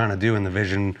what we're trying to do and the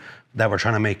vision that we're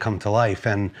trying to make come to life.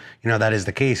 And, that is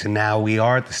the case. And now we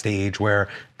are at the stage where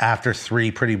after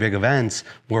 3 pretty big events,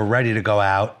 we're ready to go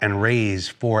out and raise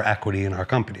for equity in our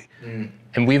company.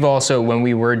 And we've also, when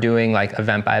we were doing like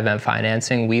event by event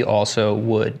financing, we also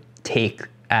would take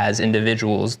as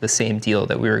individuals the same deal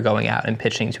that we were going out and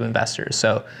pitching to investors.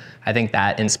 So I think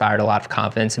that inspired a lot of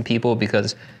confidence in people,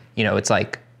 because, it's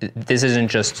like, this isn't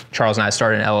just Charles and I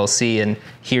started an LLC and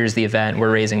here's the event,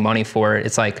 we're raising money for it.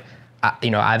 It's like,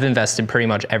 I've invested pretty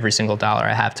much every single dollar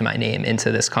I have to my name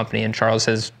into this company, and Charles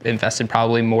has invested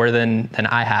probably more than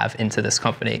I have into this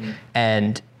company. Mm-hmm.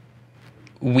 And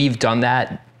we've done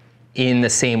that in the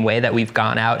same way that we've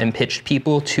gone out and pitched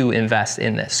people to invest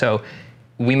in this. So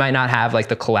we might not have like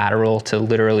the collateral to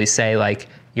literally say like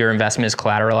your investment is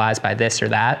collateralized by this or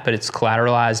that, but it's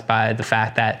collateralized by the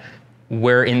fact that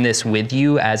we're in this with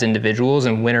you as individuals,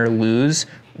 and win or lose,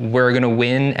 we're gonna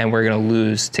win and we're gonna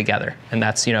lose together. And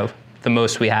that's, the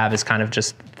most we have is kind of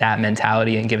just that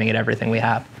mentality and giving it everything we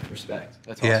have. Respect.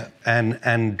 That's awesome. Yeah,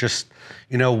 and just,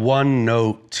 one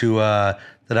note to,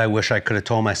 that I wish I could have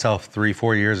told myself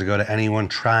 3-4 years ago to anyone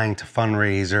trying to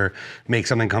fundraise or make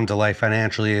something come to life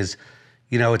financially is,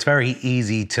 it's very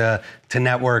easy to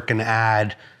network and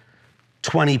add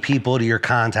 20 people to your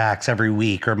contacts every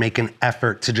week, or make an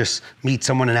effort to just meet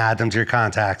someone and add them to your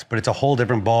contacts. But it's a whole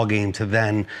different ballgame to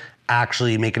then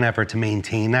actually make an effort to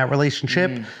maintain that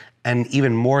relationship. And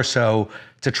even more so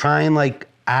to try and like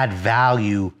add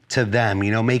value to them,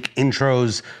 make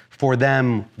intros for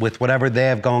them with whatever they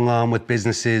have going on with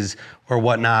businesses or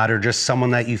whatnot, or just someone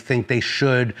that you think they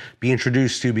should be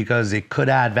introduced to because it could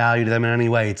add value to them in any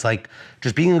way. It's like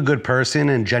just being a good person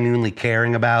and genuinely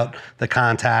caring about the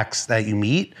contacts that you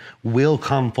meet will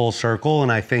come full circle.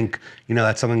 And I think,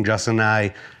 that's something Justin and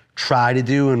I try to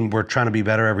do, and we're trying to be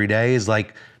better every day, is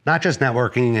like not just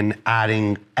networking and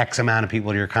adding X amount of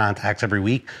people to your contacts every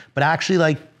week, but actually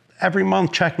like every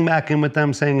month checking back in with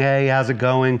them saying, hey, how's it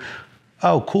going?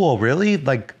 Oh, cool, really?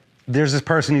 Like, there's this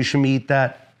person you should meet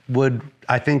that would,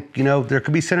 I think, there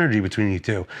could be synergy between you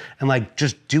two. And like,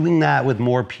 just doing that with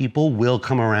more people will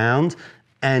come around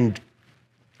and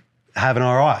have an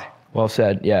ROI. Well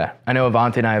said, yeah. I know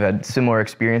Avante and I have had similar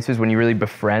experiences. When you really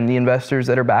befriend the investors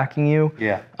that are backing you,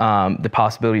 the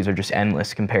possibilities are just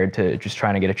endless compared to just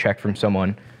trying to get a check from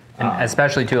someone. And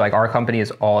especially too, like our company is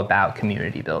all about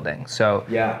community building. So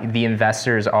the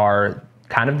investors are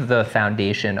kind of the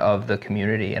foundation of the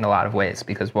community in a lot of ways,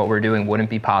 because what we're doing wouldn't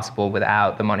be possible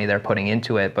without the money they're putting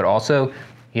into it. But also,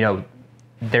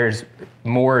 there's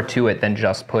more to it than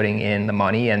just putting in the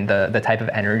money, and the type of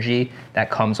energy that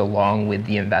comes along with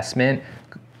the investment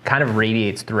kind of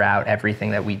radiates throughout everything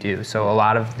that we do. So a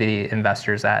lot of the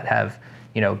investors that have,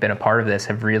 been a part of this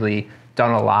have really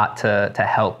done a lot to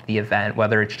help the event,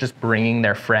 whether it's just bringing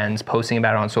their friends, posting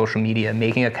about it on social media,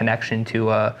 making a connection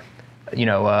to a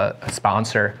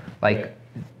sponsor. Like,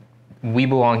 We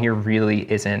Belong Here really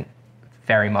isn't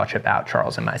very much about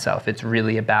Charles and myself. It's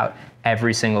really about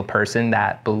every single person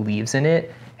that believes in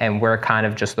it, and we're kind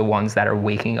of just the ones that are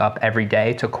waking up every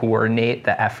day to coordinate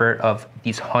the effort of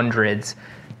these hundreds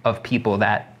of people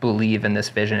that believe in this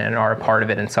vision and are a part of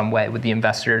it in some way, with the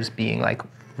investors being like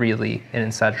really an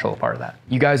essential part of that.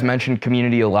 You guys mentioned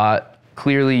community a lot.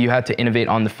 Clearly you had to innovate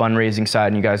on the fundraising side,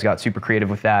 and you guys got super creative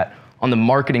with that. On the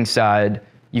marketing side,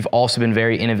 you've also been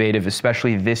very innovative,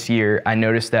 especially this year. I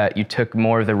noticed that you took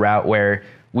more of the route where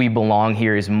We Belong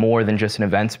Here is more than just an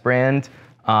events brand.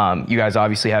 You guys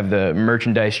obviously have the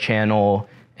merchandise channel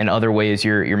and other ways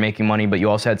you're making money, but you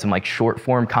also had some like short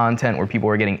form content where people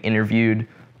were getting interviewed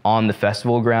on the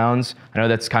festival grounds. I know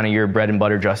that's kind of your bread and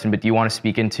butter, Justin, but do you want to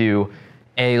speak into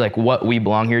A, like what We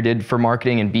Belong Here did for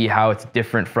marketing, and B, how it's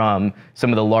different from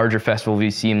some of the larger festivals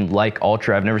we've seen like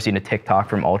Ultra? I've never seen a TikTok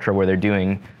from Ultra where they're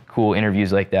doing cool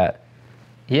interviews like that.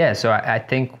 Yeah, so I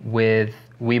think with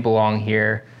We Belong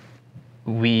Here,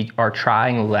 we are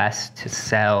trying less to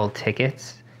sell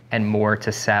tickets and more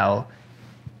to sell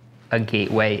a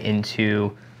gateway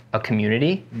into a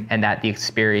community, and that the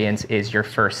experience is your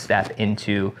first step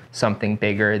into something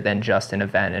bigger than just an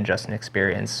event and just an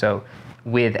experience. So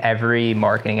with every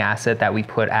marketing asset that we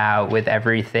put out, with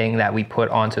everything that we put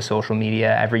onto social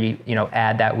media, every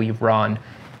ad that we run,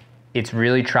 it's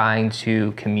really trying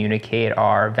to communicate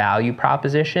our value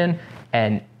proposition.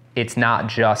 And it's not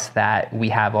just that we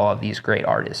have all of these great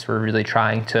artists. We're really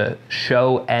trying to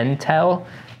show and tell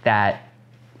that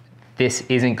this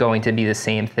isn't going to be the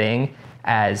same thing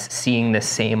as seeing the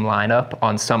same lineup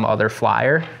on some other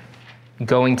flyer.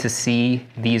 Going to see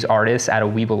these artists at a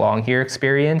We Belong Here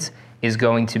experience is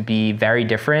going to be very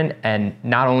different, and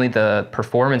not only the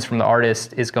performance from the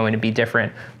artist is going to be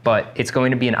different, but it's going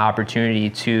to be an opportunity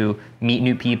to meet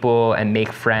new people and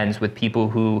make friends with people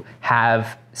who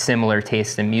have similar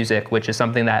tastes in music, which is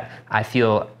something that I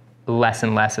feel less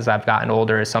and less as I've gotten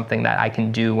older is something that I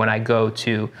can do when I go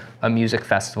to a music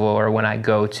festival or when I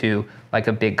go to like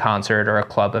a big concert or a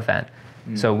club event.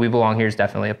 So We Belong Here is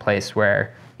definitely a place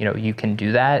where you can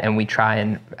do that, and we try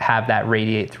and have that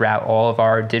radiate throughout all of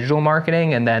our digital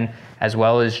marketing, and then as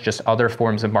well as just other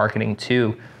forms of marketing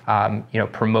too,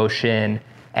 promotion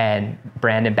and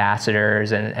brand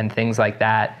ambassadors and things like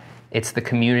that. It's the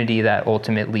community that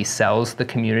ultimately sells the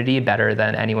community better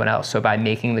than anyone else. So by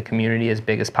making the community as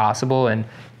big as possible and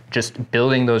just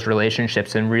building those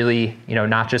relationships and really,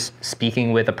 not just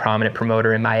speaking with a prominent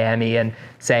promoter in Miami and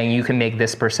saying you can make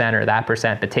this percent or that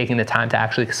percent, but taking the time to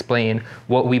actually explain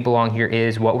what We Belong Here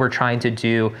is, what we're trying to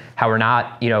do, how we're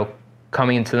not,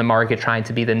 coming into the market trying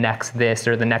to be the next this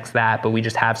or the next that, but we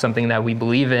just have something that we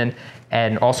believe in,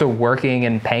 and also working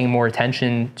and paying more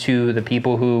attention to the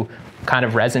people who kind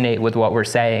of resonate with what we're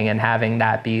saying and having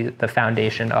that be the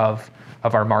foundation of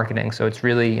our marketing. So it's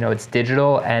really, it's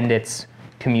digital and it's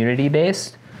community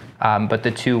based, but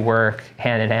the two work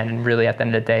hand in hand, and really at the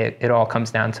end of the day, it all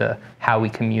comes down to how we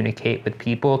communicate with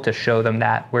people to show them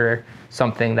that we're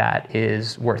something that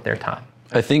is worth their time.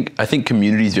 I think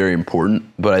community is very important,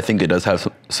 but I think it does have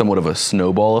somewhat of a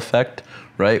snowball effect,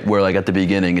 right? Where like at the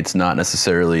beginning, it's not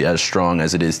necessarily as strong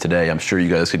as it is today. I'm sure you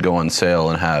guys could go on sale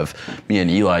and have me and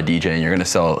Eli DJ, and you're gonna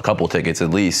sell a couple tickets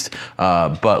at least.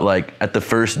 But like at the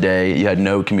first day, you had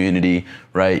no community,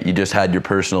 right? You just had your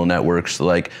personal networks.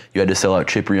 Like you had to sell out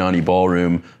Cipriani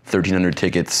Ballroom, 1,300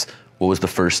 tickets. What was the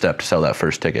first step to sell that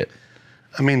first ticket?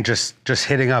 I mean, just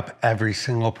hitting up every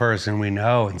single person we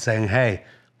know and saying, hey,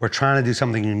 we're trying to do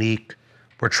something unique.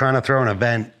 We're trying to throw an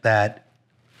event that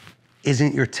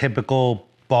isn't your typical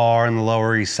bar in the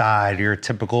Lower East Side, your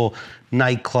typical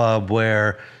nightclub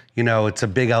where, it's a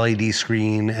big LED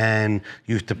screen and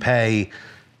you have to pay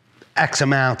X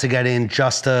amount to get in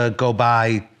just to go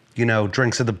buy,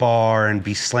 drinks at the bar and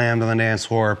be slammed on the dance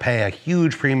floor, pay a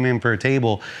huge premium for a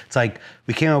table. It's like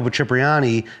we came up with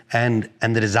Cipriani and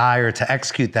the desire to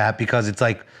execute that, because it's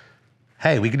like,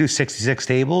 hey, we could do 66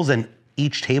 tables and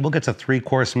each table gets a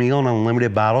 3-course meal and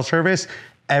unlimited bottle service.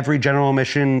 Every general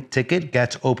admission ticket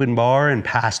gets open bar and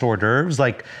past hors d'oeuvres.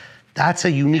 Like, that's a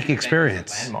unique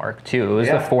experience. Landmark too. It was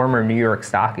the former New York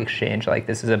Stock Exchange. Like,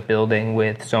 this is a building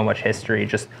with so much history.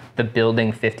 Just the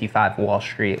building 55 Wall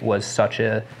Street was such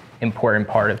a important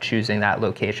part of choosing that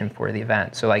location for the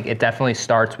event. So like, it definitely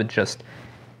starts with just,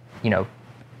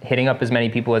 hitting up as many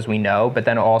people as we know, but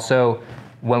then also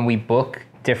when we book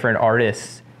different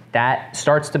artists, that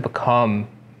starts to become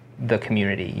the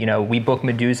community. We booked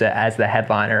Medusa as the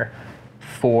headliner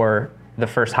for the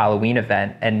first Halloween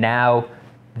event, and now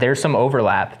there's some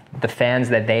overlap. The fans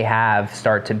that they have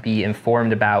start to be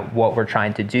informed about what we're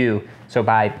trying to do. So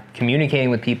by communicating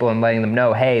with people and letting them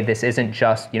know, hey, this isn't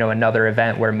just another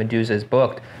event where Medusa is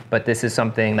booked, but this is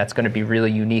something that's going to be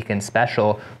really unique and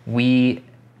special. We've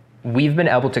been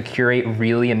able to curate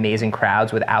really amazing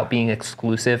crowds without being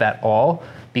exclusive at all,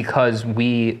 because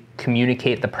we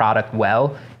communicate the product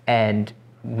well, and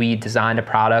we designed a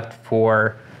product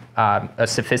for a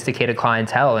sophisticated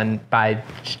clientele. And by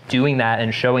doing that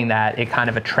and showing that, it kind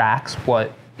of attracts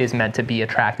what is meant to be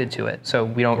attracted to it. So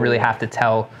we don't really have to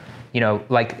tell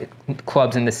like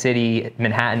clubs in the city,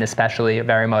 Manhattan especially,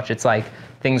 very much, it's like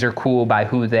things are cool by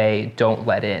who they don't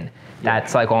let in.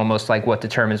 That's like almost like what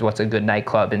determines what's a good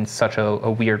nightclub in such a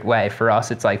weird way. For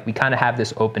us, it's like we kind of have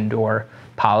this open door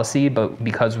policy, but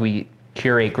because we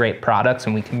curate great products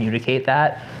and we communicate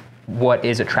that, what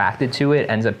is attracted to it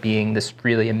ends up being this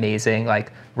really amazing,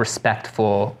 like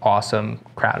respectful, awesome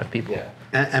crowd of people. Yeah.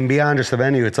 And beyond just the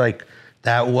venue, it's like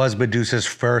that was Medusa's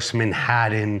first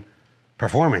Manhattan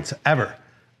performance ever,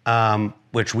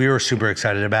 which we were super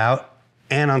excited about.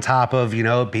 And on top of,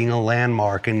 being a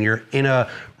landmark, and you're in a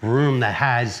room that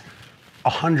has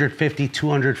 150,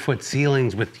 200 foot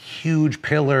ceilings with huge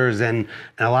pillars and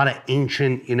a lot of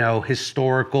ancient,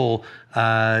 historical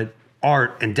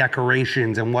art and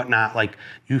decorations and whatnot. Like,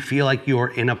 you feel like you're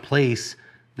in a place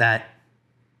that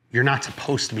you're not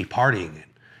supposed to be partying in.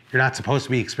 You're not supposed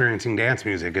to be experiencing dance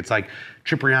music. It's like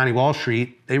Cipriani Wall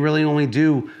Street, they really only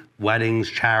do weddings,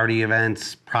 charity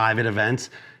events, private events.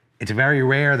 It's very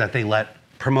rare that they let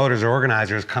promoters or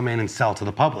organizers come in and sell to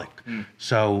the public.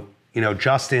 So,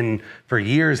 Justin for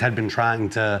years had been trying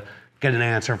to get an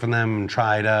answer from them and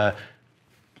try to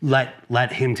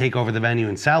let him take over the venue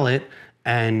and sell it.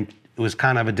 And it was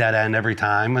kind of a dead end every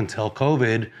time until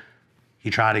COVID. He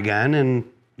tried again, and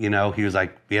he was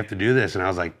like, we have to do this. And I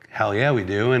was like, hell yeah, we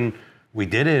do. And we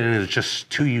did it, and it was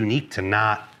just too unique to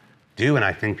not do. And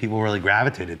I think people really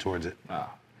gravitated towards it.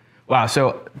 Wow,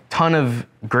 so ton of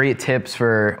great tips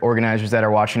for organizers that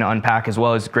are watching to unpack, as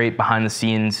well as great behind the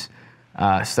scenes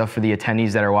stuff for the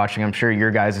attendees that are watching. I'm sure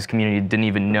your guys' community didn't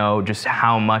even know just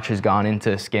how much has gone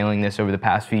into scaling this over the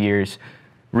past few years.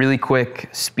 Really quick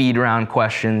speed round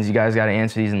questions. You guys got to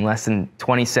answer these in less than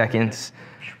 20 seconds.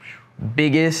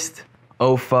 Biggest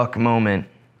oh fuck moment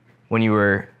when you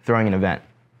were throwing an event,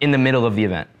 in the middle of the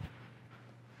event?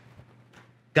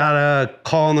 Got a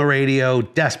call on the radio,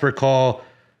 desperate call.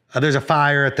 There's a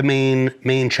fire at the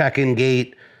main check-in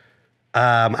gate.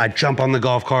 I jump on the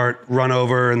golf cart, run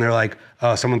over, and they're like,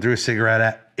 oh, someone threw a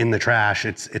cigarette in the trash.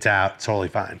 It's out, it's totally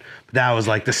fine. But that was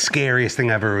like the scariest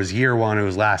thing ever. It was year one, it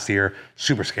was last year,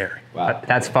 super scary. Wow.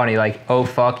 That's funny, like, oh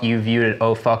fuck, you viewed an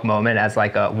oh fuck moment as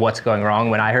like a what's going wrong.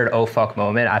 When I heard oh fuck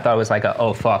moment, I thought it was like a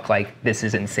oh fuck, like this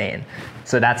is insane.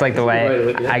 So that's like the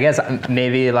way, I guess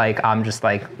maybe like I'm just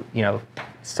like,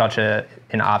 such an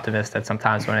optimist that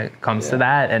sometimes when it comes to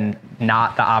that, and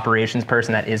not the operations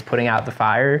person that is putting out the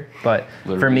fire. But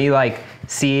for me, like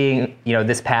seeing,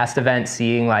 this past event,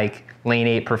 seeing like Lane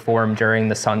 8 perform during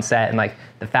the sunset, and like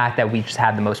the fact that we just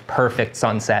had the most perfect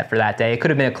sunset for that day. It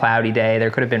could have been a cloudy day, there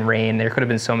could have been rain, there could have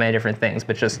been so many different things,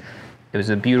 but just, it was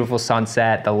a beautiful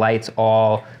sunset. The lights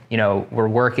all, were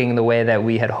working the way that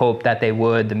we had hoped that they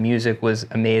would. The music was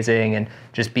amazing, and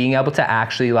just being able to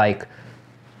actually like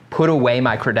put away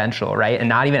my credential, right? And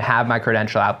not even have my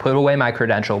credential out, put away my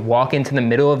credential, walk into the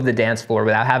middle of the dance floor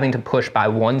without having to push by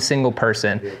one single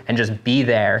person, and just be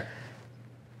there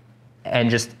and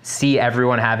just see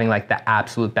everyone having like the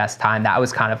absolute best time. That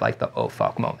was kind of like the oh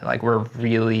fuck moment. Like, we're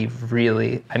really,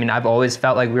 really, I've always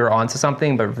felt like we were onto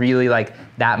something, but really like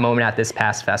that moment at this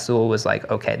past festival was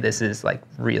like, okay, this is like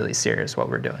really serious what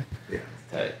we're doing.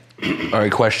 Yeah. All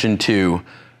right, question 2.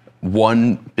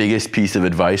 One biggest piece of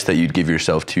advice that you'd give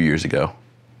yourself 2 years ago?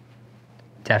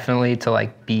 Definitely to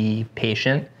like be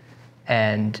patient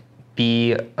and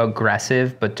be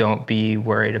aggressive, but don't be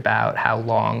worried about how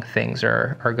long things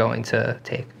are going to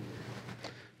take.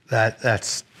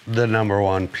 That's the number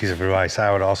one piece of advice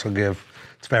I would also give.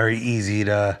 It's very easy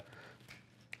to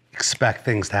expect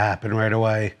things to happen right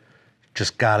away.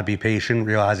 Just gotta be patient,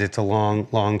 realize it's a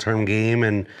long-term game,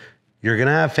 and you're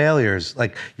gonna have failures.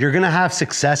 Like, you're gonna have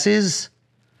successes,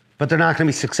 but they're not gonna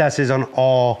be successes on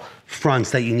all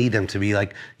fronts that you need them to be.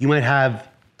 Like, you might have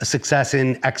a success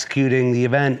in executing the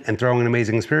event and throwing an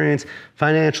amazing experience.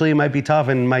 Financially, it might be tough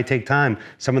and it might take time.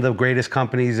 Some of the greatest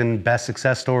companies and best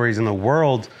success stories in the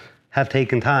world have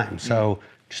taken time. So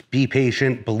just be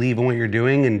patient, believe in what you're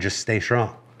doing, and just stay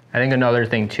strong. I think another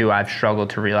thing too, I've struggled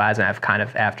to realize, and I've kind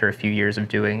of, after a few years of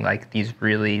doing like these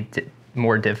really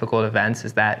more difficult events,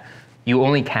 is that you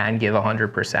only can give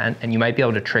 100%, and you might be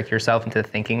able to trick yourself into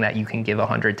thinking that you can give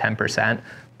 110%,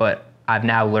 but I've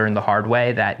now learned the hard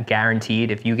way that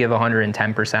guaranteed, if you give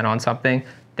 110% on something,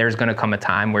 there's gonna come a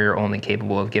time where you're only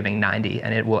capable of giving 90,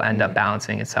 and it will end up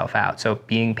balancing itself out. So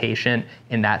being patient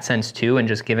in that sense too, and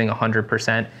just giving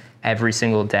 100% every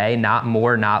single day, not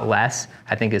more, not less,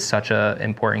 I think is such an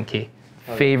important key.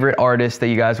 Favorite artist that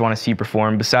you guys wanna see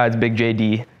perform besides Big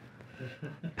JD?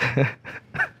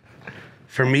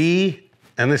 For me,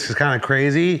 and this is kind of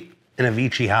crazy, an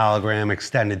Avicii hologram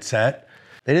extended set.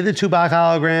 They did the Tupac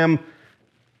hologram.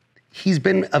 He's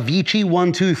been, Avicii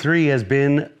 1, 2, 3 has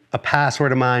been a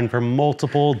password of mine for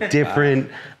multiple different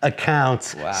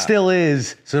accounts. Still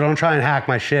is, so don't try and hack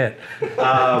my shit.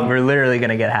 We're literally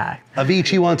gonna get hacked.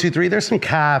 Avicii 123. There's some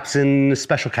caps and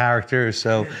special characters,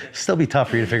 so still be tough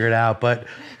for you to figure it out. But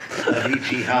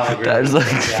Avicii hologram. There's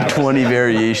like 20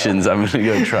 variations. I'm gonna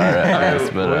go try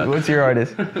it. But What's your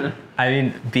artist? I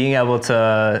mean, being able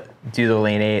to do the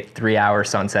Lane 8 3-hour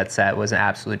sunset set was an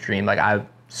absolute dream. Like, I'm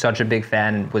such a big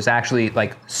fan and was actually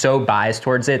like so biased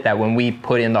towards it that when we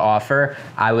put in the offer,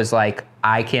 I was like,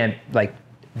 I can't, like,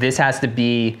 this has to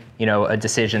be, you know, a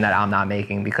decision that I'm not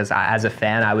making, because as a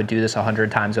fan, I would do this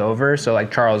 100 times over. So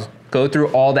like, Charles, go through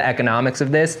all the economics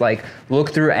of this, like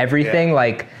look through everything,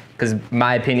 like, because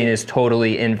my opinion is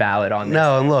totally invalid on this.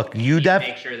 No, and look, you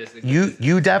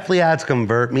definitely had to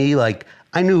convert me. Like,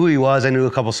 I knew who he was. I knew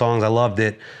a couple songs. I loved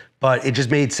it, but it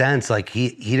just made sense. Like, he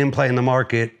didn't play in the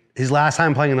market. His last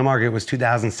time playing in the market was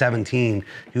 2017.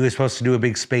 He was supposed to do a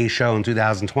big space show in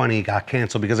 2020. It got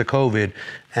canceled because of COVID.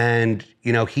 And,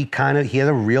 you know, he had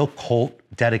a real cult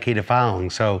dedicated following.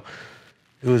 So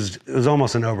it was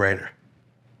almost a no-brainer.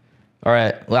 All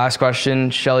right, last question.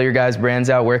 Shell your guys' brands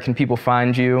out. Where can people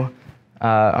find you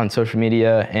on social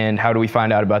media, and how do we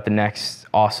find out about the next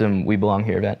awesome We Belong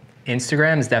Here event?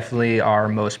 Instagram is definitely our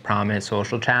most prominent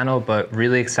social channel, but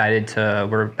really excited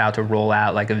we're about to roll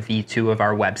out like a V2 of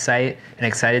our website, and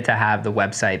excited to have the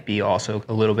website be also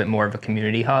a little bit more of a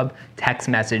community hub. Text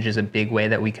message is a big way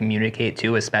that we communicate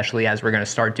too, especially as we're gonna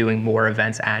start doing more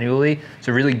events annually.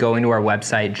 So really going to our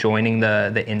website, joining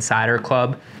the insider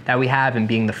club that we have, and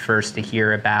being the first to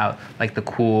hear about like the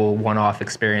cool one-off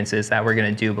experiences that we're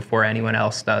gonna do before anyone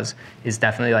else does is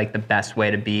definitely like the best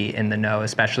way to be in the know,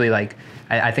 especially like,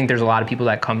 I think there's a lot of people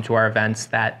that come to our events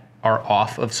that are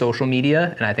off of social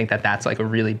media, and I think that that's like a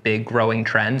really big growing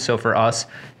trend. So for us,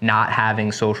 not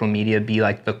having social media be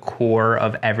like the core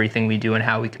of everything we do and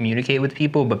how we communicate with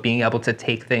people, but being able to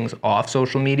take things off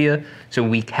social media so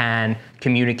we can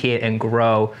communicate and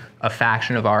grow a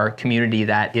faction of our community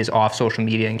that is off social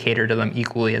media and cater to them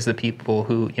equally as the people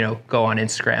who, you know, go on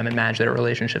Instagram and manage their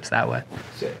relationships that way.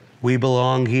 We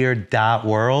belong here.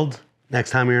 .world. Next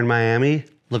time you're in Miami,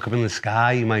 look up in the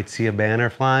sky. You might see a banner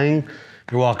flying.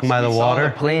 You're walking by the water. Saw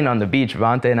the plane on the beach.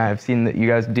 Avante and I have seen that you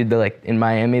guys did the, like, in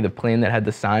Miami, the plane that had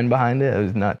the sign behind it. It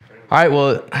was nuts. All right,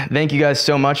 well, thank you guys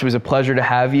so much. It was a pleasure to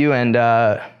have you, and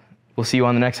we'll see you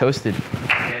on the next Hosted.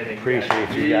 Appreciate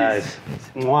you guys.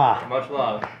 Mwah. Much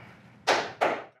love.